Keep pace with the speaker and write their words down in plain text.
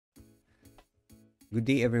Good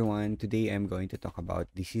day, everyone. Today I'm going to talk about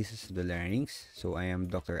diseases of the larynx. So I am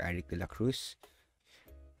Dr. Arik Delacruz.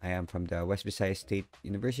 I am from the West Visayas State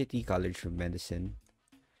University College of Medicine.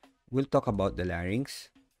 We'll talk about the larynx.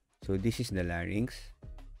 So this is the larynx.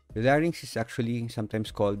 The larynx is actually sometimes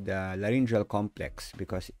called the laryngeal complex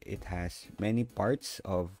because it has many parts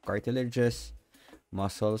of cartilages,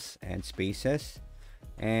 muscles, and spaces.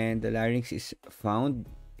 And the larynx is found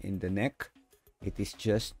in the neck. It is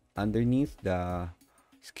just underneath the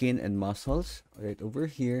skin and muscles right over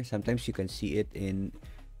here. Sometimes you can see it in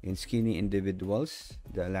skinny individuals,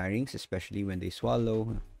 the larynx, especially when they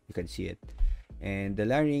swallow, you can see it. And the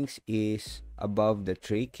larynx is above the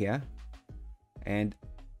trachea and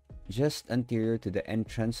just anterior to the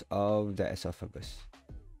entrance of the esophagus.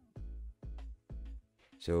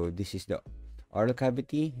 So this is the oral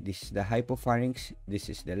cavity, this is the hypopharynx, this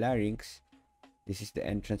is the larynx, this is the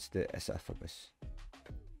entrance to the esophagus.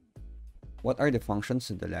 What are the functions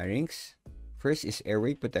of the larynx? First is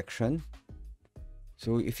airway protection.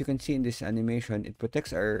 So if you can see in this animation, it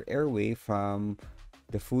protects our airway from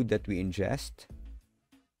the food that we ingest.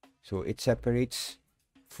 So it separates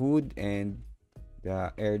food and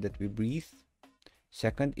the air that we breathe.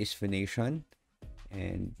 Second is phonation.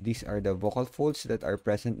 And these are the vocal folds that are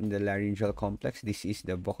present in the laryngeal complex. This is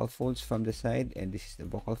the vocal folds from the side, and this is the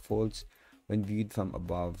vocal folds when viewed from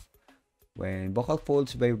above. When vocal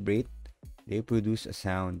folds vibrate, they produce a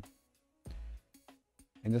sound.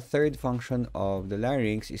 And the third function of the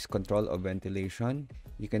larynx is control of ventilation.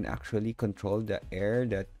 You can actually control the air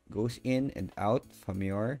that goes in and out from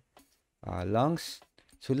your lungs.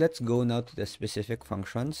 So let's go now to the specific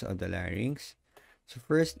functions of the larynx. So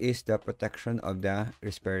first is the protection of the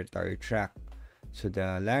respiratory tract. So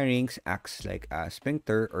the larynx acts like a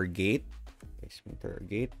sphincter or gate.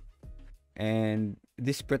 And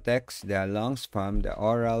this protects the lungs from the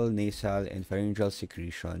oral, nasal, and pharyngeal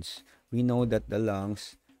secretions. We know that the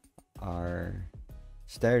lungs are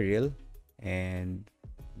sterile, and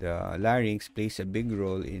the larynx plays a big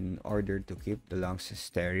role in order to keep the lungs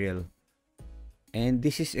sterile. And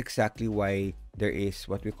this is exactly why there is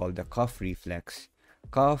what we call the cough reflex.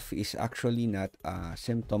 Cough is actually not a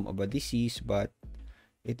symptom of a disease, but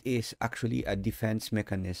it is actually a defense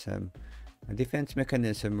mechanism. A defense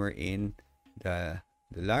mechanism wherein the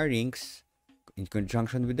larynx, in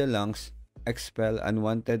conjunction with the lungs, expel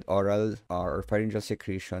unwanted oral or pharyngeal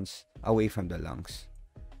secretions away from the lungs.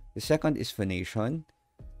 The second is phonation.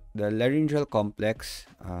 The laryngeal complex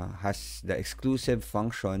has the exclusive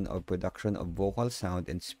function of production of vocal sound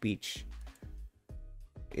and speech.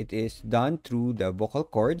 It is done through the vocal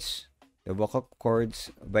cords. The vocal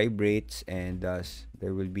cords vibrates, and thus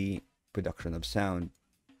there will be production of sound.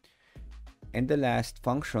 And the last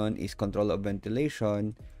function is control of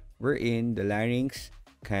ventilation, wherein the larynx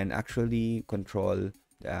can actually control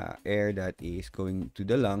the air that is going to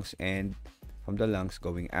the lungs and from the lungs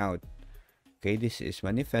going out. Okay, this is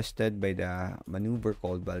manifested by the maneuver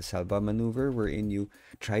called Valsalva maneuver, wherein you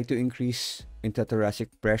try to increase intrathoracic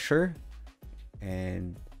pressure,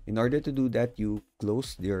 and in order to do that, you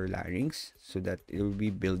close your larynx so that it will be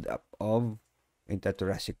build up of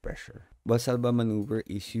intrathoracic pressure. Valsalva maneuver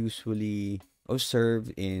is usually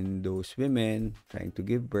observed in those women trying to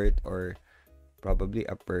give birth, or probably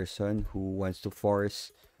a person who wants to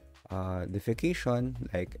force defecation,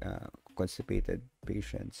 like constipated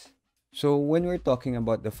patients. So when we're talking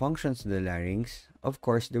about the functions of the larynx, of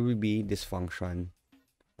course there will be dysfunction,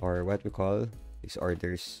 or what we call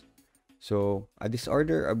disorders. So a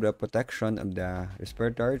disorder of the protection of the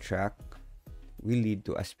respiratory tract will lead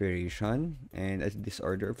to aspiration, and a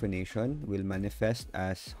disorder of phonation will manifest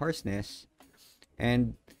as hoarseness,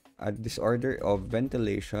 and a disorder of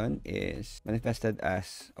ventilation is manifested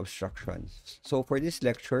as obstructions. So for this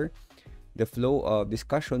lecture, the flow of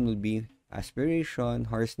discussion will be aspiration,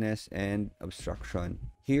 hoarseness, and obstruction.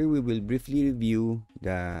 Here we will briefly review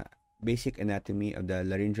the basic anatomy of the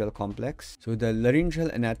laryngeal complex. So the laryngeal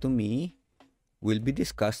anatomy will be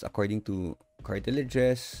discussed according to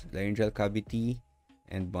cartilages, laryngeal cavity,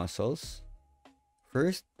 and muscles.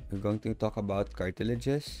 First, we're going to talk about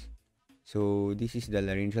cartilages. So this is the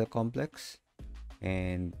laryngeal complex,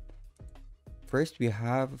 and first we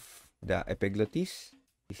have the epiglottis.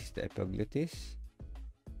 This is the epiglottis,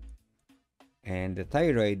 and the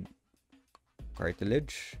thyroid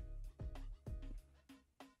cartilage.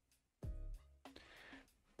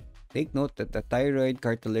 Take note that the thyroid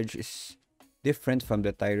cartilage is different from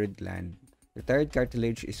the thyroid gland. The thyroid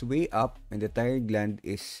cartilage is way up, and the thyroid gland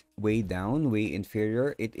is way down, way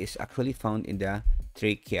inferior. It is actually found in the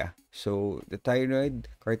trachea. So the thyroid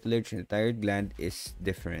cartilage and the thyroid gland is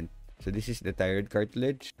different. So this is the thyroid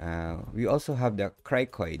cartilage. We also have the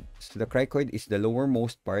cricoid. So the cricoid is the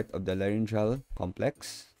lowermost part of the laryngeal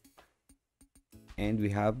complex. And we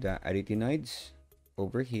have the arytenoids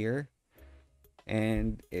over here.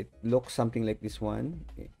 And it looks something like this one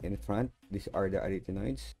in front. These are the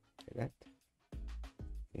arytenoids. Like that.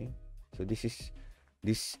 Okay. So this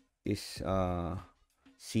is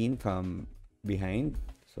seen from behind.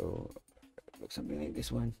 So looks something like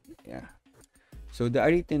this one. Yeah. So the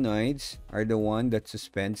arytenoids are the one that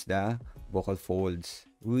suspends the vocal folds.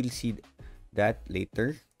 We will see that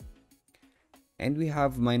later. And we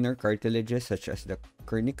have minor cartilages such as the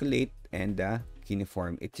corniculate and the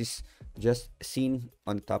cuneiform. It is just seen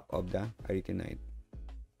on top of the arytenoid.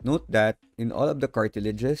 Note that in all of the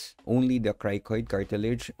cartilages, only the cricoid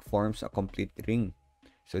cartilage forms a complete ring.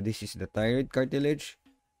 So this is the thyroid cartilage.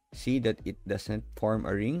 See that it doesn't form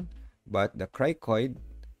a ring, but the cricoid,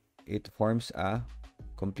 it forms a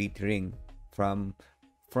complete ring from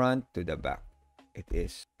front to the back. It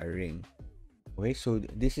is a ring. Okay, so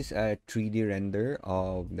this is a 3D render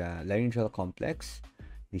of the laryngeal complex.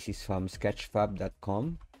 This is from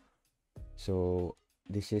sketchfab.com. So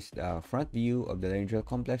this is the front view of the laryngeal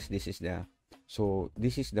complex. This is the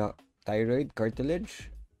thyroid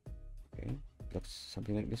cartilage. Okay, looks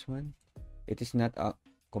something like this one. It is not a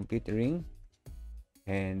complete ring.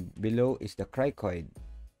 And below is the cricoid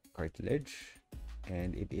cartilage,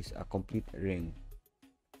 and it is a complete ring.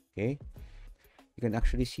 Okay, you can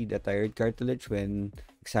actually see the thyroid cartilage when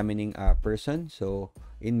examining a person. So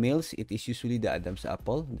in males, it is usually the Adam's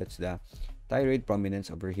apple. That's the thyroid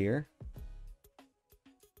prominence over here.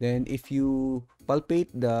 Then if you palpate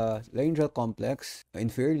the laryngeal complex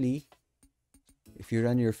inferiorly, if you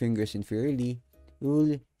run your fingers inferiorly, you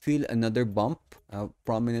will feel another bump, a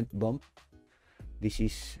prominent bump. This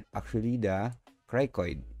is actually the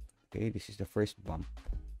cricoid. Okay, this is the first bump.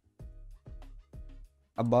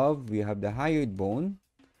 Above, we have the hyoid bone,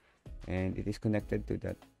 and it is connected to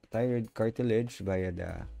the thyroid cartilage via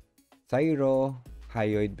the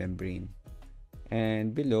thyrohyoid membrane.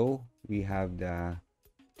 And below, we have the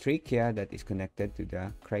trachea that is connected to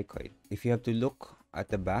the cricoid. If you have to look at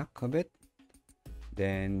the back of it,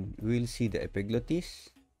 then we'll see the epiglottis,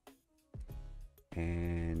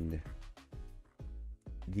 and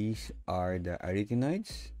these are the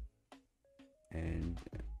arytenoids, and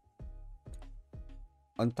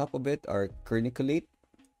on top of it are corniculate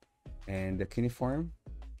and the cuneiform.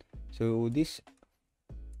 So this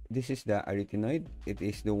is the arytenoid. It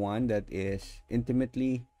is the one that is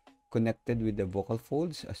intimately connected with the vocal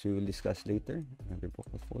folds, as we will discuss later. Another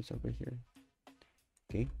vocal folds over here.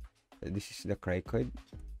 Okay, so this is the cricoid.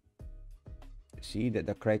 See that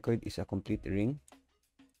the cricoid is a complete ring.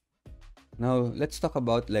 Now let's talk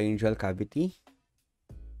about laryngeal cavity.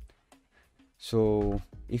 So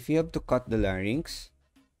if you have to cut the larynx,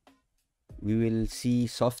 we will see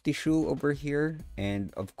soft tissue over here,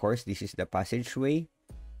 and of course this is the passageway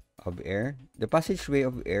of air. The passageway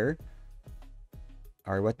of air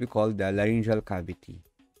are what we call the laryngeal cavity.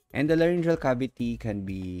 And the laryngeal cavity can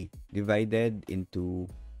be divided into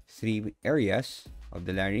 3 areas of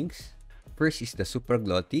the larynx. First is the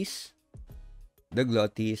supraglottis, the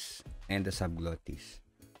glottis, and the subglottis.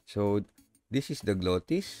 So this is the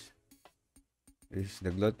glottis. This is the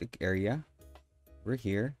glottic area. We're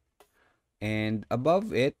here. And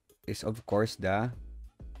above it is, of course, the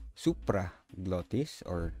supraglottis,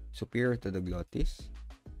 or superior to the glottis.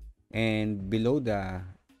 And below the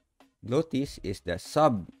glottis is the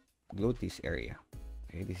subglottis area.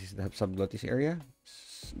 Okay, this is the subglottis area,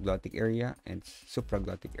 glottic area, and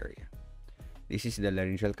supraglottic area. This is the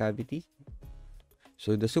laryngeal cavity.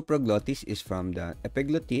 So the supraglottis is from the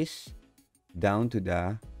epiglottis down to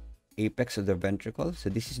the apex of the ventricle. So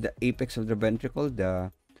this is the apex of the ventricle,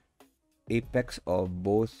 the apex of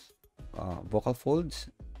both vocal folds.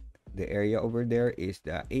 The area over there is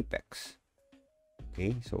the apex.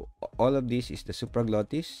 Okay, so all of this is the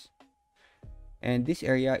supraglottis, and this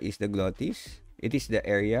area is the glottis. It is the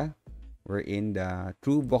area wherein the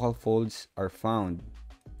true vocal folds are found.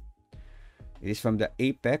 It is from the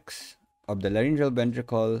apex of the laryngeal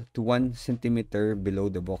ventricle to 1 centimeter below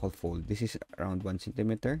the vocal fold. This is around 1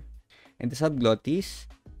 centimeter. And the subglottis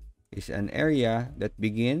is an area that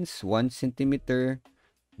begins 1 centimeter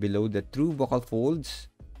below the true vocal folds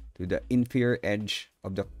to the inferior edge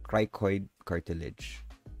of the cricoid cartilage.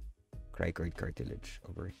 Cricoid cartilage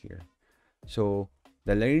over here. So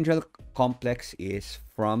the laryngeal complex is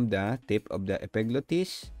from the tip of the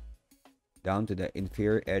epiglottis down to the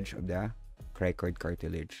inferior edge of the cricoid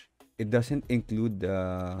cartilage. It doesn't include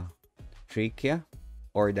the trachea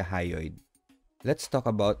or the hyoid. Let's talk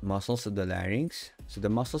about muscles of the larynx. So the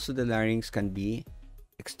muscles of the larynx can be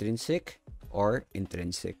extrinsic or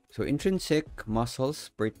intrinsic. So intrinsic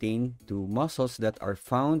muscles pertain to muscles that are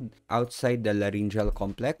found outside the laryngeal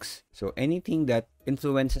complex. So anything that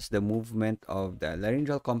influences the movement of the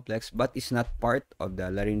laryngeal complex but is not part of the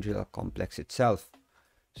laryngeal complex itself.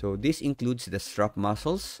 So this includes the strap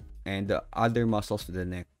muscles and the other muscles of the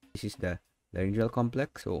neck. This is the laryngeal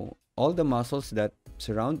complex. So all the muscles that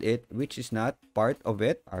surround it, which is not part of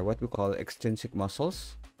it, are what we call extrinsic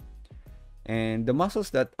muscles. And the muscles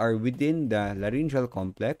that are within the laryngeal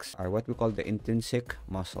complex are what we call the intrinsic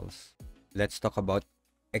muscles. Let's talk about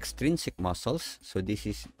extrinsic muscles. So this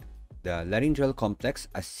is the laryngeal complex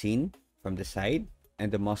as seen from the side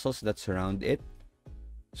and the muscles that surround it.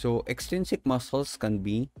 So extrinsic muscles can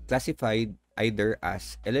be classified either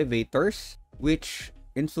as elevators, which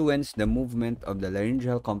influence the movement of the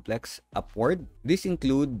laryngeal complex upward. These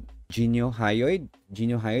include geniohyoid.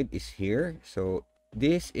 Geniohyoid is here. So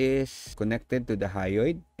this is connected to the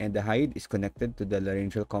hyoid, and the hyoid is connected to the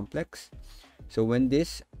laryngeal complex. So when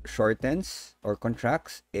this shortens or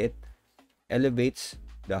contracts, it elevates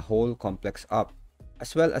the whole complex up,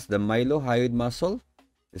 as well as the mylohyoid muscle,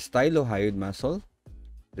 the stylohyoid muscle,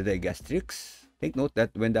 the digastrix. Take note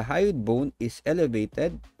that when the hyoid bone is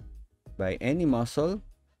elevated by any muscle,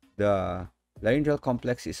 the laryngeal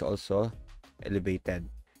complex is also elevated.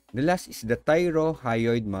 The last is the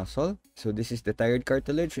thyrohyoid muscle. So this is the thyroid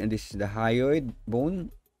cartilage and this is the hyoid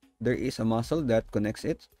bone. There is a muscle that connects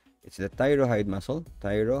it. It's the thyroid muscle.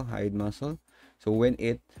 Thyroid muscle. So when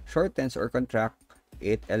it shortens or contracts,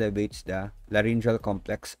 it elevates the laryngeal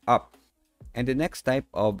complex up. And the next type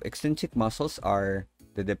of extrinsic muscles are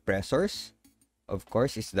the depressors. Of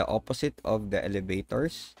course, it's the opposite of the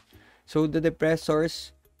elevators. So the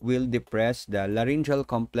depressors will depress the laryngeal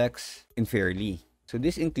complex inferiorly. So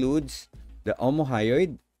this includes the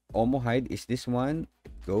omohyoid. Omohyoid is this one.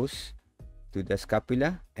 It goes to the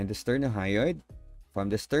scapula, and the sternohyoid. From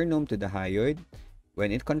the sternum to the hyoid.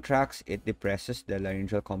 When it contracts, it depresses the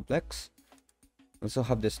laryngeal complex. Also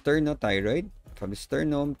have the sternothyroid. From the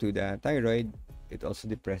sternum to the thyroid, it also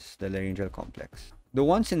depresses the laryngeal complex. The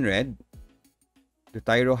ones in red, the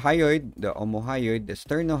thyrohyoid, the omohyoid, the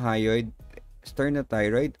sternohyoid,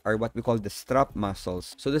 sternothyroid are what we call the strap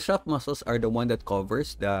muscles. So the strap muscles are the one that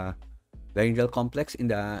covers the laryngeal complex in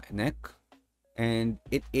the neck, and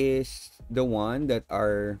it is the one that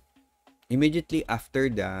are immediately after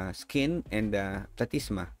the skin and the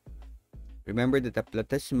platysma. Remember that the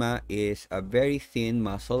platysma is a very thin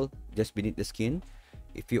muscle just beneath the skin.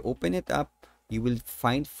 If you open it up, you will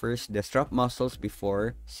find first the strap muscles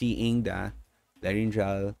before seeing the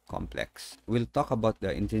laryngeal complex. We'll talk about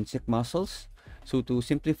the intrinsic muscles. So to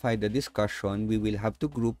simplify the discussion, we will have to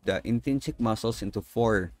group the intrinsic muscles into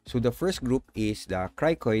 4. So the first group is the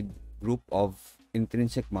cricoid group of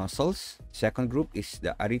intrinsic muscles. Second group is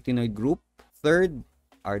the arytenoid group. Third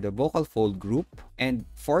are the vocal fold group. And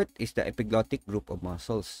fourth is the epiglottic group of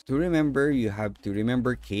muscles. To remember, you have to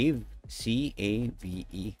remember CAVE,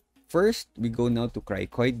 C-A-V-E. First, we go now to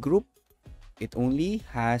cricoid group. It only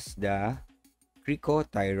has the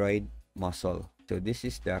cricothyroid muscle. So this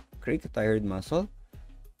is the cricothyroid muscle.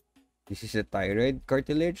 This is the thyroid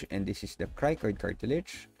cartilage and this is the cricoid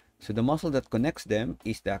cartilage. So the muscle that connects them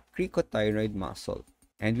is the cricothyroid muscle.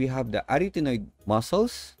 And we have the arytenoid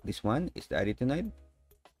muscles. This one is the arytenoid.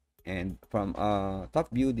 And from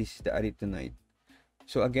top view, this is the arytenoid.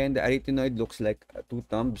 So again, the arytenoid looks like 2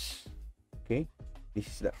 thumbs. Okay, this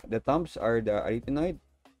is the thumbs are the arytenoid.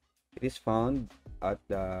 It is found at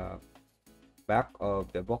the back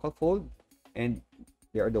of the vocal fold, and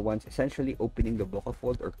they are the ones essentially opening the vocal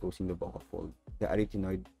fold or closing the vocal fold, the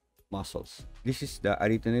arytenoid muscles. This is the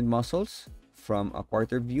arytenoid muscles from a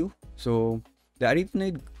quarter view. So the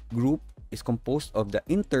arytenoid group is composed of the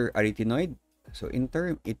interarytenoid. So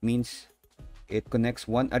inter, it means it connects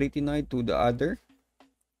one arytenoid to the other,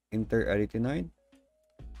 interarytenoid.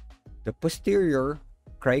 The posterior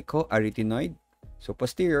cricoarytenoid. So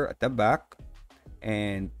posterior at the back,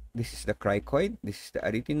 and this is the cricoid, this is the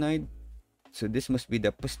arytenoid. So this must be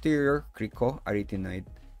the posterior cricoarytenoid.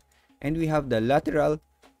 And we have the lateral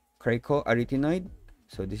cricoarytenoid.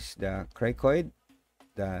 So this is the cricoid,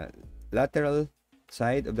 the lateral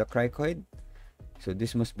side of the cricoid. So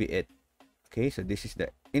this must be it. Okay, so this is the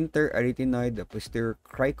interarytenoid, the posterior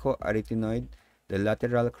cricoarytenoid, the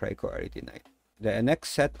lateral cricoarytenoid. The next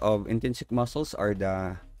set of intrinsic muscles are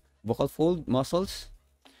the vocal fold muscles.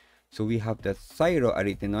 So we have the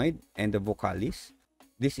thyroarytenoid and the vocalis.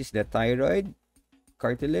 This is the thyroid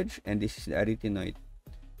cartilage and this is the arytenoid.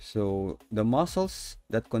 So the muscles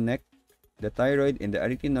that connect the thyroid and the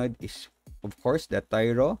arytenoid is, of course, the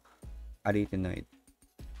thyroarytenoid.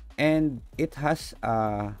 and it has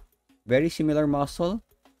a very similar muscle,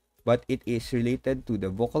 but it is related to the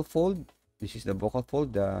vocal fold. This is the vocal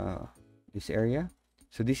fold, this area.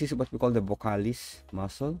 So this is what we call the vocalis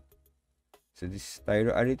muscle. So this is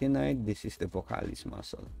thyroarytenoid, this is the vocalis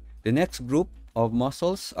muscle. The next group of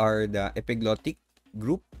muscles are the epiglottic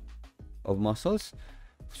group of muscles.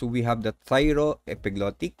 So we have the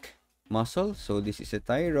thyroepiglottic muscle. So this is the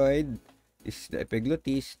thyroid, this is the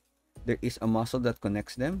epiglottis. There is a muscle that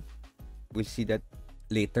connects them. We'll see that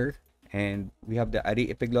later. And we have the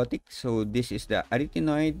aryepiglottic. So this is the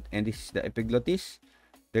arytenoid and this is the epiglottis.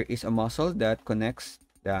 There is a muscle that connects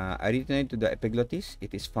the arytenoid to the epiglottis.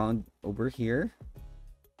 It is found over here.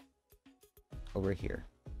 Over here.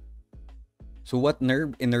 So what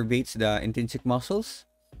nerve innervates the intrinsic muscles?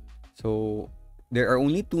 So there are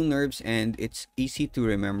only two nerves and it's easy to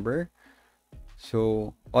remember.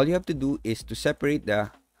 So all you have to do is to separate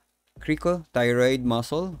the cricothyroid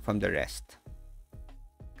muscle from the rest.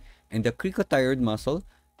 And the cricothyroid muscle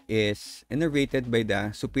is innervated by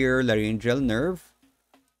the superior laryngeal nerve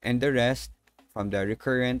and the rest from the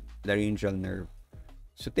recurrent laryngeal nerve.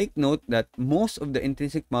 So take note that most of the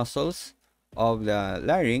intrinsic muscles of the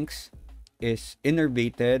larynx is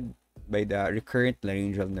innervated by the recurrent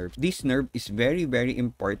laryngeal nerve. This nerve is very, very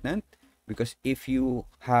important because if you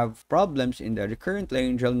have problems in the recurrent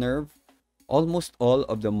laryngeal nerve, almost all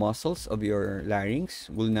of the muscles of your larynx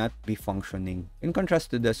will not be functioning. In contrast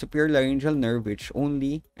to the superior laryngeal nerve, which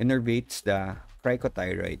only innervates the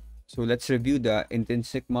cricothyroid. So let's review the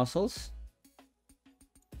intrinsic muscles.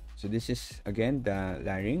 So this is again the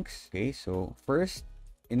larynx. Okay, so first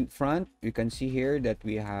in front, you can see here that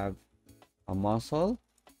we have a muscle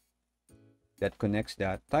that connects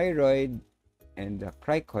the thyroid and the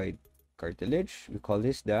cricoid cartilage. We call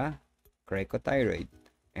this the cricothyroid.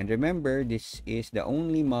 And remember, this is the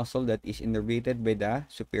only muscle that is innervated by the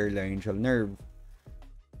superior laryngeal nerve.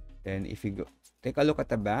 Then if you go take a look at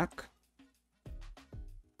the back,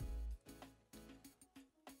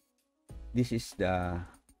 this is the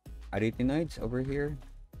arytenoids over here.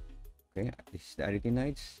 Okay, this is the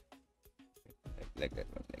arytenoids. Like that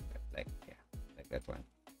one, like that one.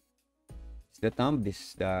 It's the thumb, this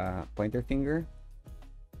is the pointer finger.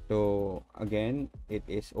 So again, it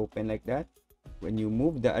is open like that. When you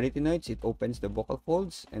move the arytenoids, it opens the vocal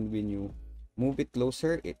folds, and when you move it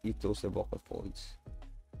closer, you close the vocal folds.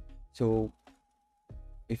 So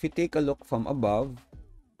if you take a look from above,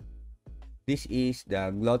 this is the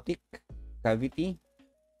glottic cavity,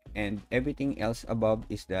 and everything else above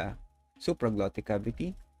is the supraglottic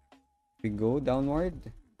cavity. If we go downward,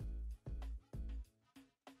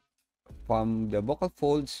 from the vocal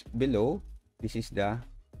folds below, this is the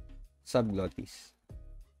subglottis.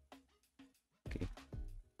 Okay.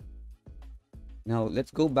 Now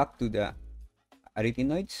let's go back to the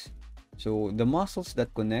arytenoids. So the muscles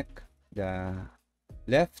that connect the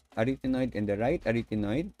left arytenoid and the right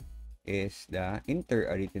arytenoid is the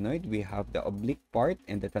interarytenoid. We have the oblique part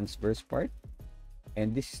and the transverse part.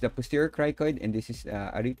 And this is the posterior cricoid and this is the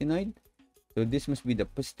arytenoid. So this must be the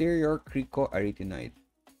posterior cricoarytenoid.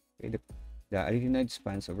 Okay, the arytenoid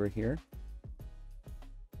spans over here.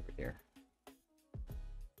 Over there.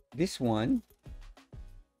 This one,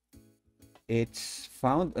 it's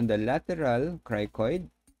found on the lateral cricoid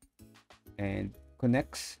and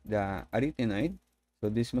connects the arytenoid. So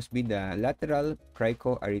this must be the lateral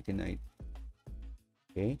cricoarytenoid.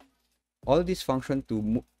 Okay. All these function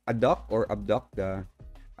to adduct or abduct the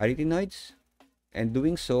arytenoids, and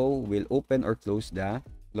doing so will open or close the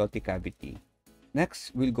glottic cavity.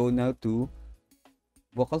 Next, we'll go now to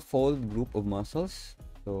vocal fold group of muscles.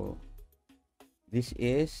 So this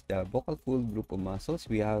is the vocal fold group of muscles.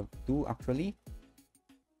 We have two actually.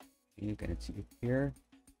 You cannot see it here.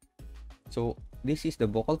 So this is the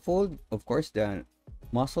vocal fold. Of course, the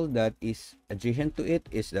muscle that is adjacent to it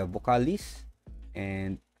is the vocalis,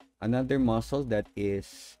 and another muscle that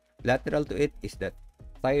is lateral to it is the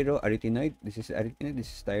thyroarytenoid. This is arytenoid,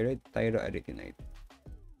 this is thyroid, thyroarytenoid.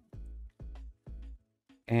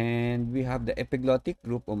 And we have the epiglottic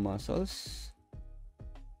group of muscles.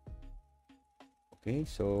 Okay,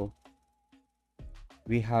 so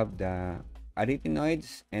we have the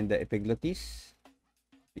arytenoids and the epiglottis.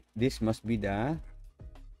 This must be the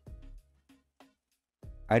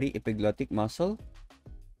aryepiglottic muscle.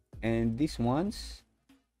 And these ones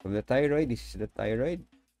from the thyroid, this is the thyroid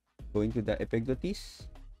going to the epiglottis.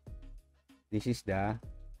 This is the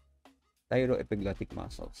thyroepiglottic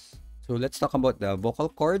muscles. So let's talk about the vocal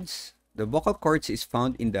cords. The vocal cords is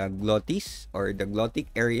found in the glottis or the glottic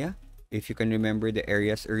area. If you can remember the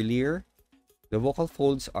areas earlier, the vocal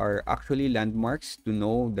folds are actually landmarks to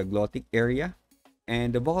know the glottic area.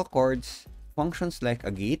 And the vocal cords functions like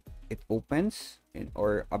a gate. It opens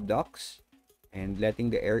or abducts and letting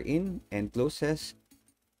the air in, and closes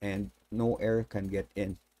and no air can get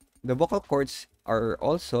in. The vocal cords are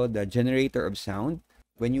also the generator of sound.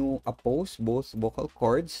 When you oppose both vocal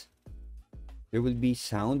cords, there will be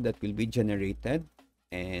sound that will be generated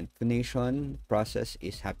and phonation process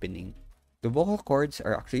is happening. The vocal cords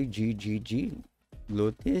are actually GGG,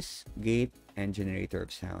 glottis, gate, and generator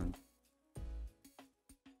of sound.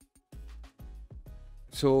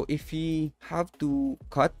 So if we have to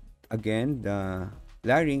cut again the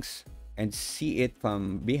larynx and see it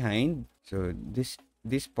from behind, so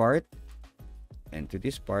this part and to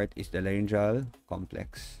this part is the laryngeal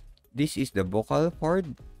complex. This is the vocal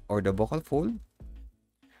cord or the vocal fold.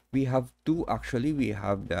 We have two actually. We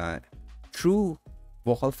have the true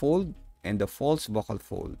vocal fold and the false vocal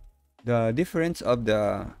fold. The difference of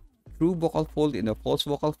the true vocal fold and the false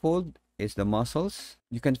vocal fold is the muscles.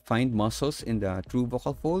 You can find muscles in the true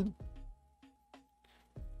vocal fold.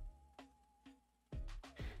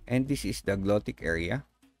 And this is the glottic area.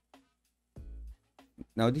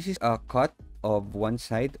 Now this is a cut of one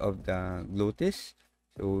side of the glottis.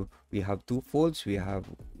 So we have two folds. We have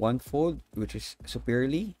one fold which is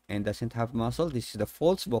superiorly and doesn't have muscle. This is the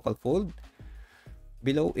false vocal fold.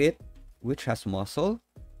 Below it, which has muscle,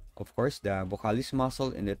 of course, the vocalis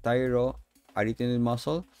muscle and the thyroarytenoid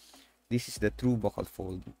muscle. This is the true vocal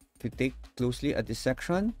fold. If you take closely at this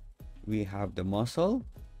section, we have the muscle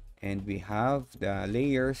and we have the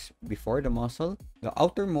layers before the muscle. The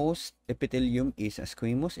outermost epithelium is a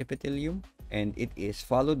squamous epithelium and it is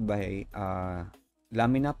followed by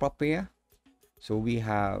lamina propria. So we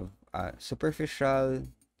have a superficial,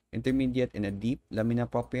 intermediate, and a deep lamina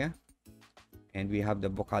propria. And we have the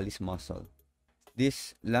vocalis muscle.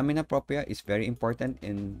 This lamina propria is very important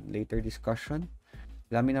in later discussion.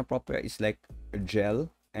 Lamina propria is like a gel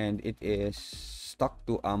and it is stuck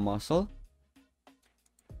to a muscle.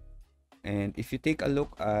 And if you take a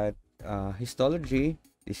look at histology,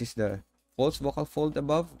 this is the false vocal fold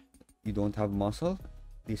above. You don't have muscle.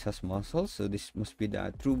 This has muscle, so this must be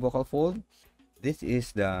the true vocal fold. This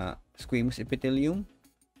is the squamous epithelium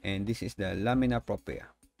and this is the lamina propria.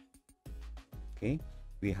 Okay,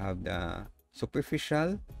 we have the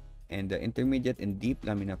superficial and the intermediate and deep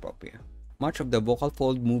lamina propria. Much of the vocal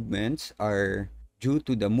fold movements are due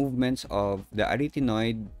to the movements of the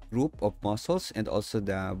arytenoid group of muscles and also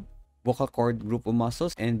the vocal cord group of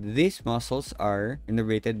muscles, and these muscles are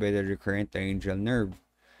innervated by the recurrent laryngeal nerve.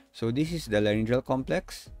 So this is the laryngeal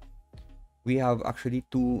complex. We have actually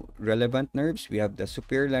two relevant nerves. We have the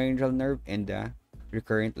superior laryngeal nerve and the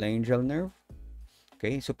recurrent laryngeal nerve.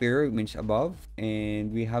 Okay, superior means above,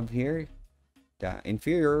 and we have here the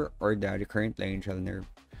inferior or the recurrent laryngeal nerve.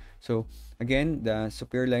 So again, the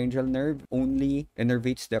superior laryngeal nerve only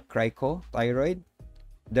innervates the cricothyroid.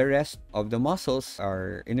 The rest of the muscles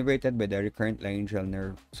are innervated by the recurrent laryngeal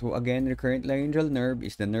nerve. So again, recurrent laryngeal nerve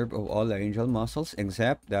is the nerve of all laryngeal muscles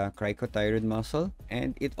except the cricothyroid muscle,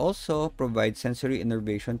 and it also provides sensory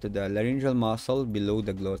innervation to the laryngeal muscle below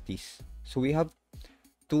the glottis. So we have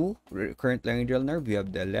two recurrent laryngeal nerve. We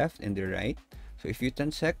have the left and the right. So if you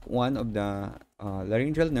transect one of the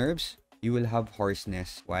laryngeal nerves, you will have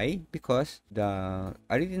hoarseness. Why? Because the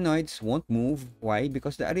arytenoids won't move. Why?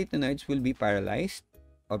 Because the arytenoids will be paralyzed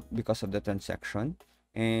because of the transection,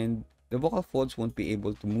 and the vocal folds won't be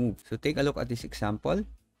able to move. So take a look at this example.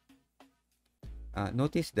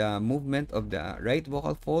 Notice the movement of the right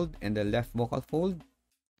vocal fold and the left vocal fold.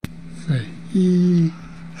 Say E.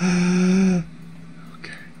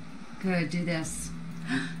 Okay. Good. Do this.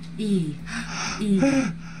 E. E.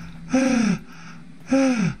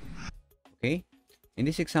 Okay. In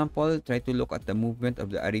this example, try to look at the movement of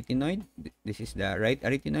the arytenoid. This is the right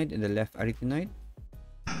arytenoid and the left arytenoid.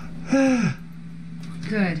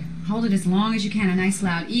 Good. Hold it as long as you can. A nice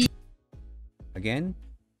loud E. Again,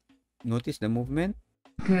 notice the movement.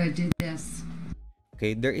 Good. Do this.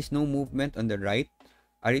 Okay, there is no movement on the right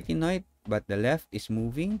arytenoid, but the left is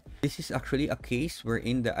moving. This is actually a case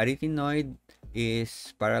wherein the arytenoid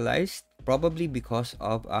is paralyzed, probably because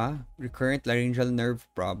of a recurrent laryngeal nerve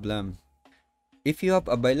problem. If you have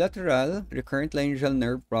a bilateral recurrent laryngeal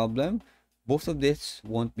nerve problem, both of this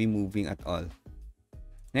won't be moving at all.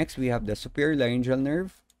 Next, we have the superior laryngeal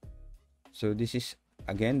nerve. So this is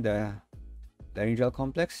again the laryngeal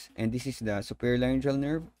complex, and this is the superior laryngeal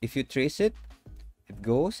nerve. If you trace it, it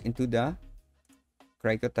goes into the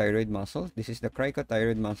cricothyroid muscle. This is the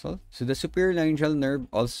cricothyroid muscle. So the superior laryngeal nerve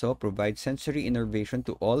also provides sensory innervation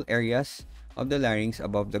to all areas of the larynx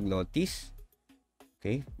above the glottis.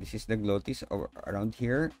 Okay, this is the glottis around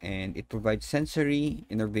here, and it provides sensory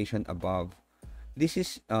innervation above. This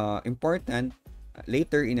is important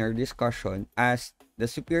later in our discussion, as the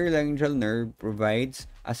superior laryngeal nerve provides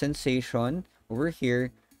a sensation over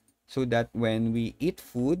here, so that when we eat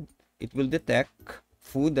food, it will detect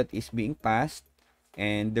food that is being passed,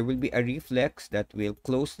 and there will be a reflex that will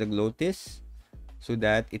close the glottis so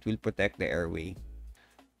that it will protect the airway.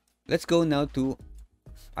 Let's go now to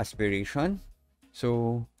aspiration.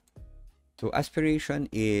 So aspiration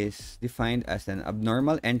is defined as an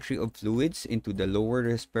abnormal entry of fluids into the lower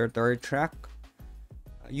respiratory tract,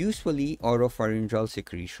 usually oropharyngeal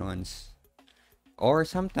secretions. Or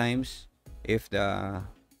sometimes, if the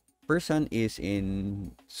person is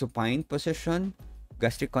in supine position,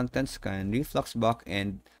 gastric contents can reflux back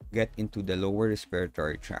and get into the lower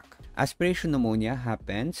respiratory tract. Aspiration pneumonia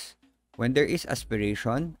happens when there is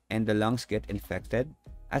aspiration and the lungs get infected,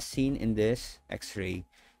 as seen in this X-ray.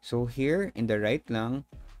 So here in the right lung,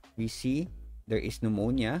 we see there is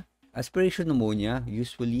pneumonia. Aspiration pneumonia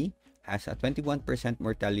usually has a 21%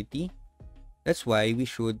 mortality. That's why we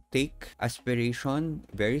should take aspiration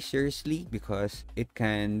very seriously, because it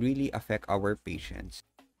can really affect our patients.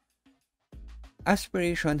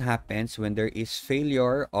 Aspiration happens when there is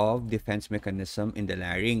failure of defense mechanism in the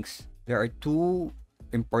larynx. There are two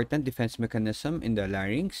important defense mechanisms in the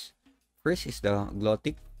larynx. First is the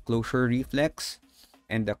glottic closure reflex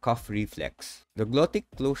and the cough reflex. The glottic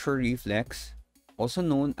closure reflex, also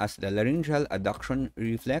known as the laryngeal adduction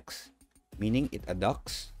reflex, meaning it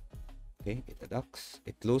adducts. Okay, it adducts.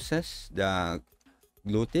 It closes the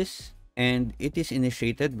glottis, and it is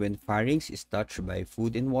initiated when pharynx is touched by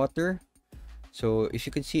food and water. So as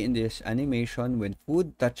you can see in this animation, when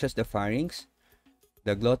food touches the pharynx,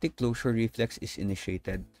 the glottic closure reflex is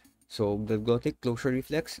initiated. So the glottic closure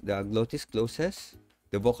reflex, the glottis closes,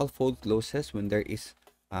 the vocal fold closes when there is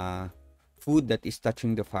food that is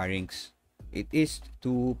touching the pharynx. It is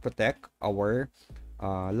to protect our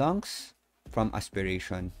lungs from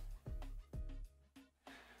aspiration.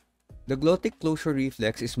 The glottic closure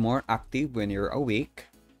reflex is more active when you're awake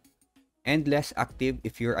and less active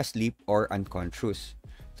if you're asleep or unconscious.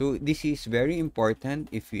 So this is very important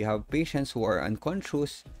if we have patients who are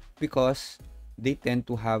unconscious, because they tend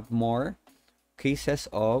to have more cases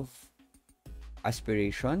of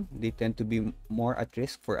aspiration. They tend to be more at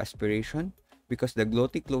risk for aspiration because the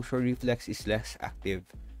glottic closure reflex is less active.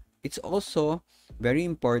 It's also very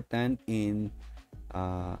important in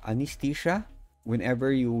anesthesia.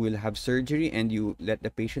 Whenever you will have surgery and you let the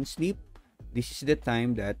patient sleep, this is the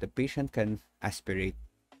time that the patient can aspirate.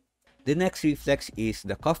 The next reflex is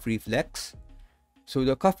the cough reflex. So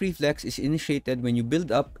the cough reflex is initiated when you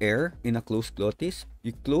build up air in a closed glottis.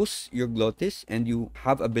 You close your glottis and you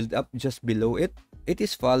have a build-up just below it. It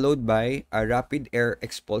is followed by a rapid air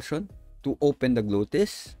expulsion to open the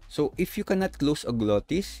glottis. So if you cannot close a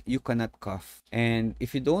glottis, you cannot cough. And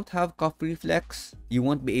if you don't have cough reflex, you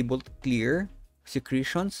won't be able to clear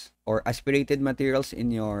secretions or aspirated materials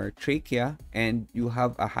in your trachea, and you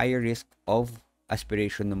have a higher risk of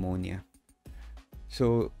aspiration pneumonia.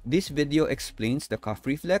 So this video explains the cough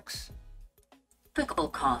reflex. Typical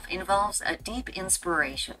cough involves a deep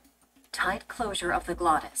inspiration, tight closure of the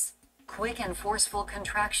glottis, quick and forceful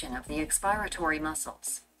contraction of the expiratory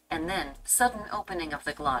muscles, and then sudden opening of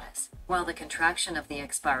the glottis while the contraction of the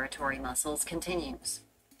expiratory muscles continues.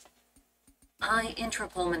 High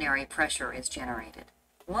intrapulmonary pressure is generated.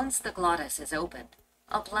 Once the glottis is opened,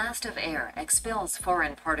 a blast of air expels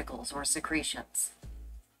foreign particles or secretions.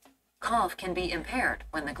 Cough can be impaired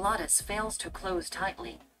when the glottis fails to close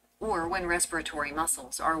tightly, or when respiratory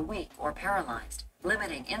muscles are weak or paralyzed,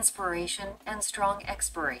 limiting inspiration and strong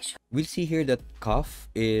expiration. We'll see here that cough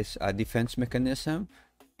is a defense mechanism,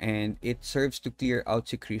 and it serves to clear out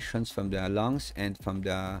secretions from the lungs and from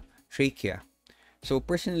the trachea. So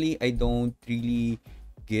personally, I don't really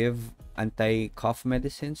give anti-cough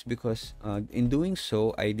medicines, because in doing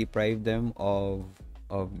so, I deprive them of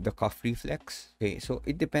the cough reflex. Okay, so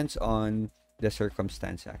it depends on the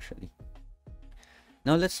circumstance actually.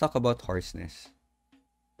 Now let's talk about hoarseness.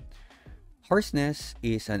 Hoarseness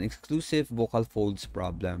is an exclusive vocal folds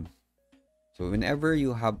problem. So whenever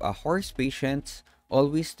you have a hoarse patient,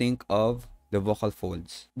 always think of the vocal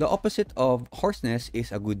folds. The opposite of hoarseness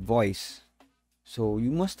is a good voice. So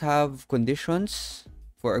you must have conditions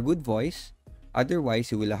for a good voice,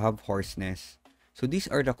 otherwise you will have hoarseness. So these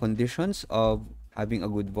are the conditions of having a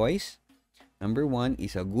good voice. Number 1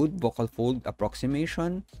 is a good vocal fold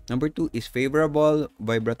approximation. Number 2 is favorable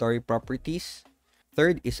vibratory properties.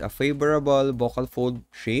 Third is a favorable vocal fold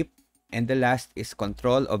shape. And the last is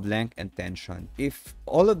control of length and tension. If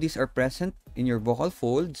all of these are present in your vocal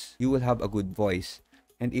folds, you will have a good voice.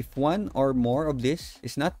 And if one or more of this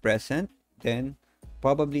is not present, then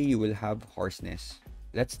probably you will have hoarseness.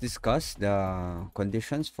 Let's discuss the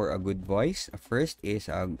conditions for a good voice. First is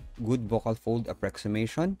a good vocal fold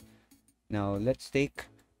approximation. Now, let's take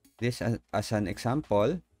this as an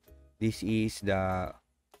example. This is the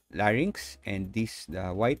larynx, and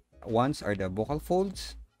the white ones are the vocal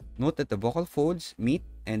folds. Note that the vocal folds meet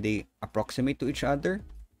and they approximate to each other,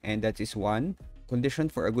 and that is one condition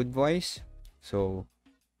for a good voice. So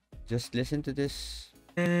just listen to this.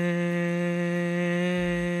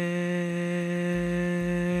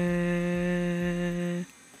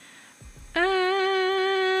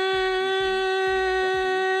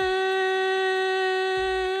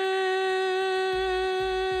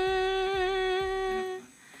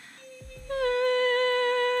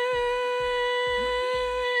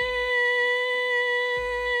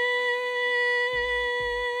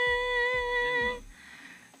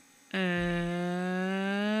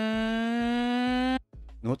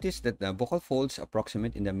 Notice that the vocal folds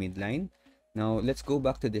approximate in the midline. Now, let's go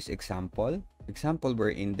back to this example. Example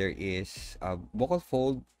wherein there is a vocal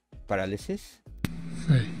fold paralysis.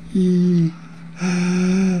 Say E.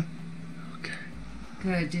 Okay.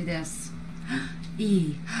 Good. Do this.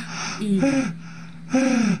 E. E.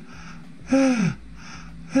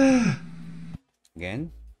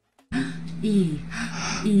 Again. E.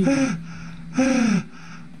 E.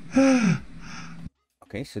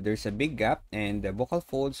 Okay, so there's a big gap and the vocal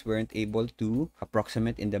folds weren't able to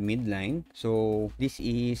approximate in the midline. So this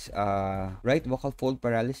is right vocal fold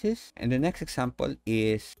paralysis. And the next example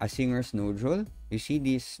is a singer's nodule. You see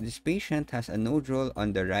this patient has a nodule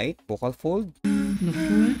on the right vocal fold.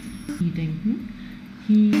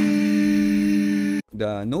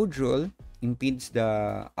 The nodule impedes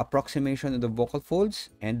the approximation of the vocal folds,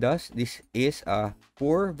 and thus this is a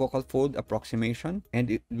poor vocal fold approximation,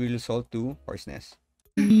 and it will result to hoarseness.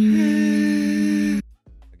 Again.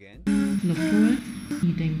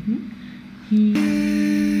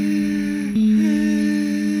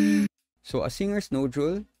 So a singer's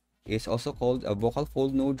nodule is also called a vocal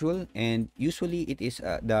fold nodule, and usually it is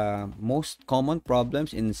the most common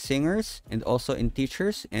problems in singers and also in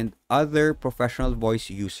teachers and other professional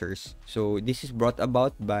voice users. So this is brought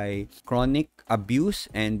about by chronic abuse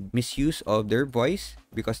and misuse of their voice,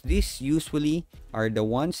 because these usually are the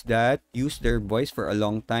ones that use their voice for a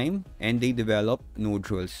long time and they develop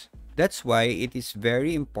nodules. That's why it is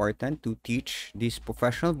very important to teach these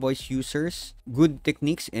professional voice users good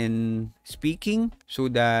techniques in speaking so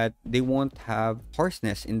that they won't have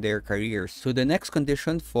hoarseness in their careers. So the next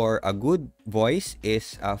condition for a good voice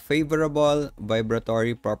is a favorable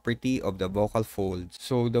vibratory property of the vocal folds.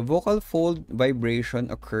 So the vocal fold vibration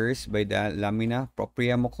occurs by the lamina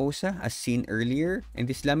propria mucosa as seen earlier, and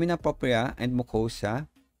this lamina propria and mucosa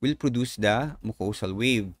will produce the mucosal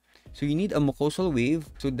wave. So you need a mucosal wave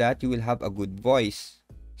so that you will have a good voice.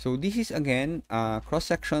 So this is again a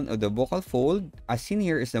cross-section of the vocal fold. As seen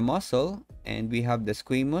here is the muscle, and we have the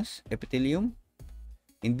squamous epithelium.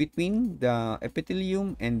 In between the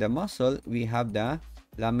epithelium and the muscle, we have the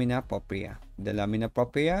lamina propria. The lamina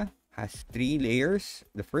propria has three layers.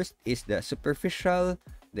 The first is the superficial,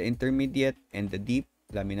 the intermediate, and the deep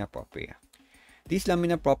lamina propria. This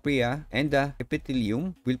lamina propria and the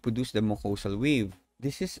epithelium will produce the mucosal wave.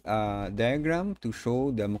 This is a diagram to show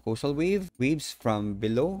the mucosal waves from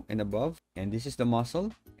below and above. And this is the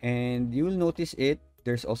muscle. And you will notice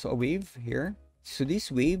there's also a wave here. So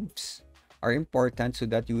these waves are important so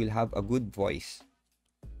that you will have a good voice.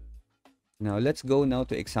 Now, let's go now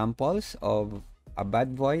to examples of a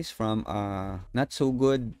bad voice from a not so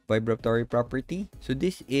good vibratory property. So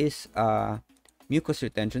this is a mucus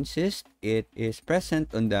retention cyst. It is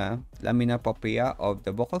present on the lamina propria of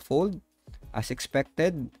the vocal fold. As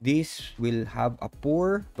expected, this will have a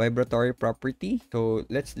poor vibratory property. So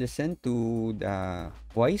let's listen to the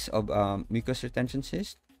voice of mucus retention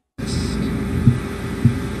cyst.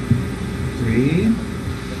 Breathe.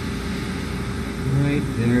 Right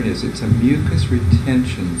there it is. It's a mucus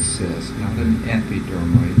retention cyst, not an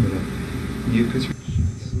epidermoid, but a mucus.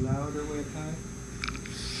 Louder with high.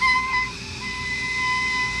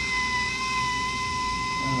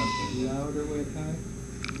 Okay, louder with high.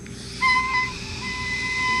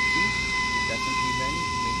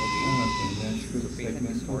 Okay, that's for the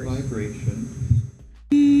segmental vibration.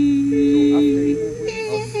 So after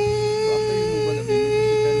removal of the mucus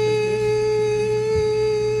retention cyst.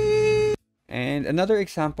 And another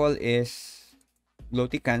example is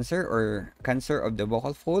glottic cancer or cancer of the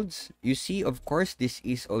vocal folds. You see, of course, this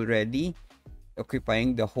is already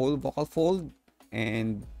occupying the whole vocal fold,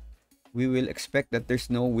 and we will expect that there's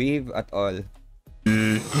no wave at all.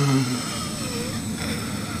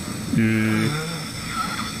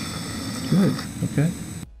 Good. Okay.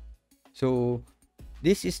 So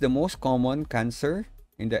this is the most common cancer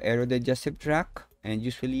in the aerodigestive tract and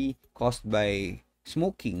usually caused by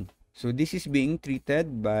smoking. So this is being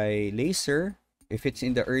treated by laser if it's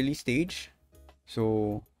in the early stage.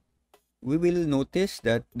 So we will notice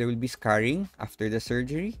that there will be scarring after the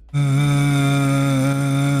surgery.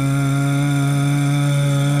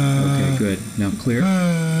 Okay, good. Now clear.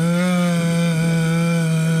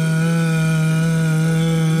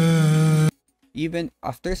 Even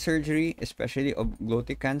after surgery, especially of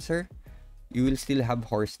glottic cancer, you will still have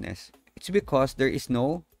hoarseness. It's because there is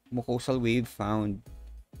no mucosal wave found.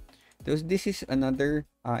 So this is another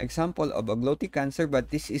example of a glottic cancer, but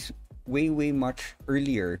this is way much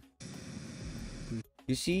earlier.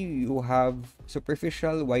 You see, you have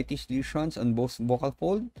superficial whitish lesions on both vocal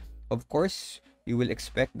fold. Of course, you will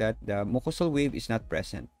expect that the mucosal wave is not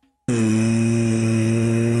present. A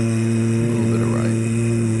little bit of right.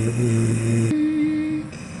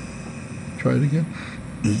 Try it again.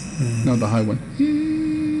 No, the high one.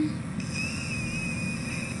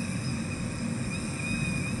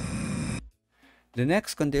 The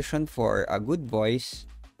next condition for a good voice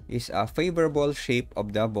is a favorable shape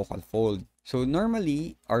of the vocal fold. So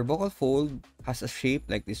normally, our vocal fold has a shape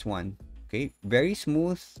like this one. Okay, very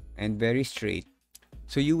smooth and very straight.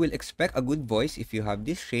 So you will expect a good voice if you have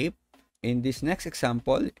this shape. In this next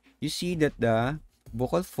example, you see that the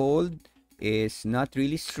vocal fold is not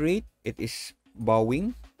really straight. It is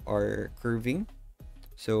bowing or curving.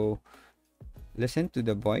 So listen to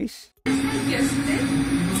the voice.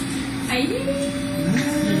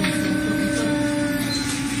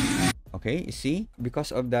 Okay, you see,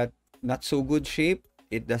 because of that not so good shape,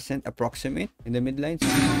 it doesn't approximate in the midlines.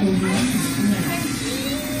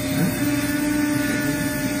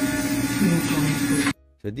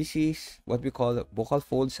 So this is what we call vocal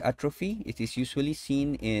folds atrophy. It is usually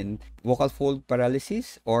seen in vocal fold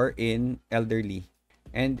paralysis or in elderly.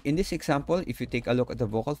 And in this example, if you take a look at the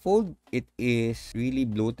vocal fold, it is really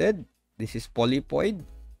bloated. This is polypoid.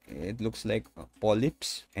 It looks like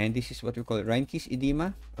polyps. And this is what we call Reinke's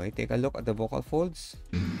edema. Okay, take a look at the vocal folds.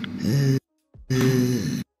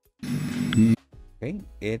 Okay,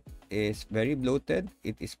 it is very bloated.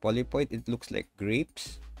 It is polypoid. It looks like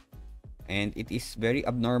grapes. And it is very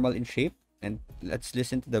abnormal in shape. And let's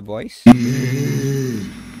listen to the voice.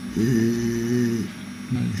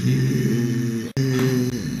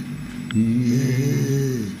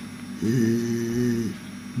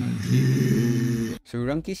 So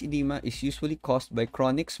Reinke's edema is usually caused by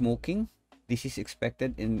chronic smoking. This is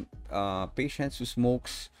expected in patients who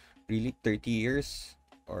smokes really 30 years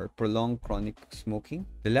or prolonged chronic smoking.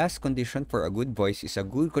 The last condition for a good voice is a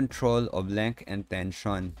good control of length and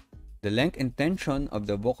tension. The length and tension of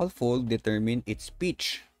the vocal fold determine its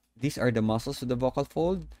pitch. These are the muscles of the vocal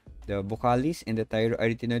fold, the vocalis and the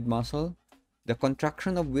thyroarytenoid muscle, the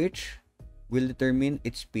contraction of which will determine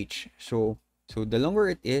its pitch. So the longer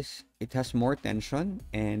it is, it has more tension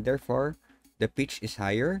and therefore the pitch is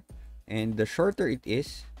higher. And the shorter it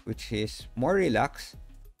is, which is more relaxed,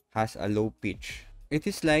 has a low pitch. It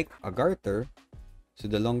is like a garter. So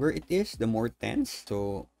the longer it is, the more tense.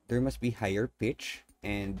 So there must be higher pitch.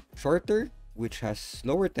 And shorter, which has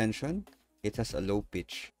lower tension, it has a low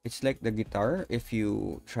pitch. It's like the guitar. If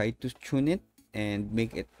you try to tune it and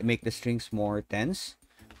make the strings more tense,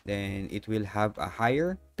 then it will have a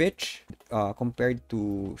higher pitch compared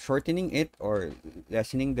to shortening it or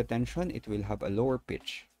lessening the tension. It will have a lower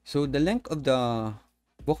pitch. So the length of the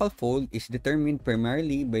vocal fold is determined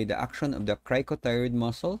primarily by the action of the cricothyroid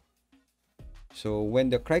muscle. So when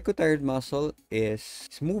the cricothyroid muscle is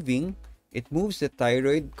moving, it moves the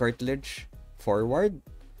thyroid cartilage forward,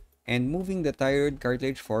 and moving the thyroid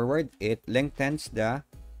cartilage forward, it lengthens the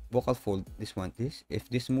vocal fold. If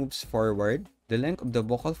this moves forward, the length of the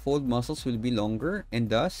vocal fold muscles will be longer, and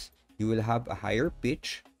thus you will have a higher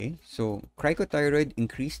pitch. Okay, so cricothyroid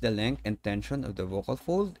increase the length and tension of the vocal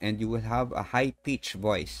fold, and you will have a high pitch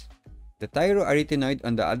voice. The thyroarytenoid,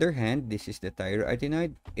 on the other hand, this is the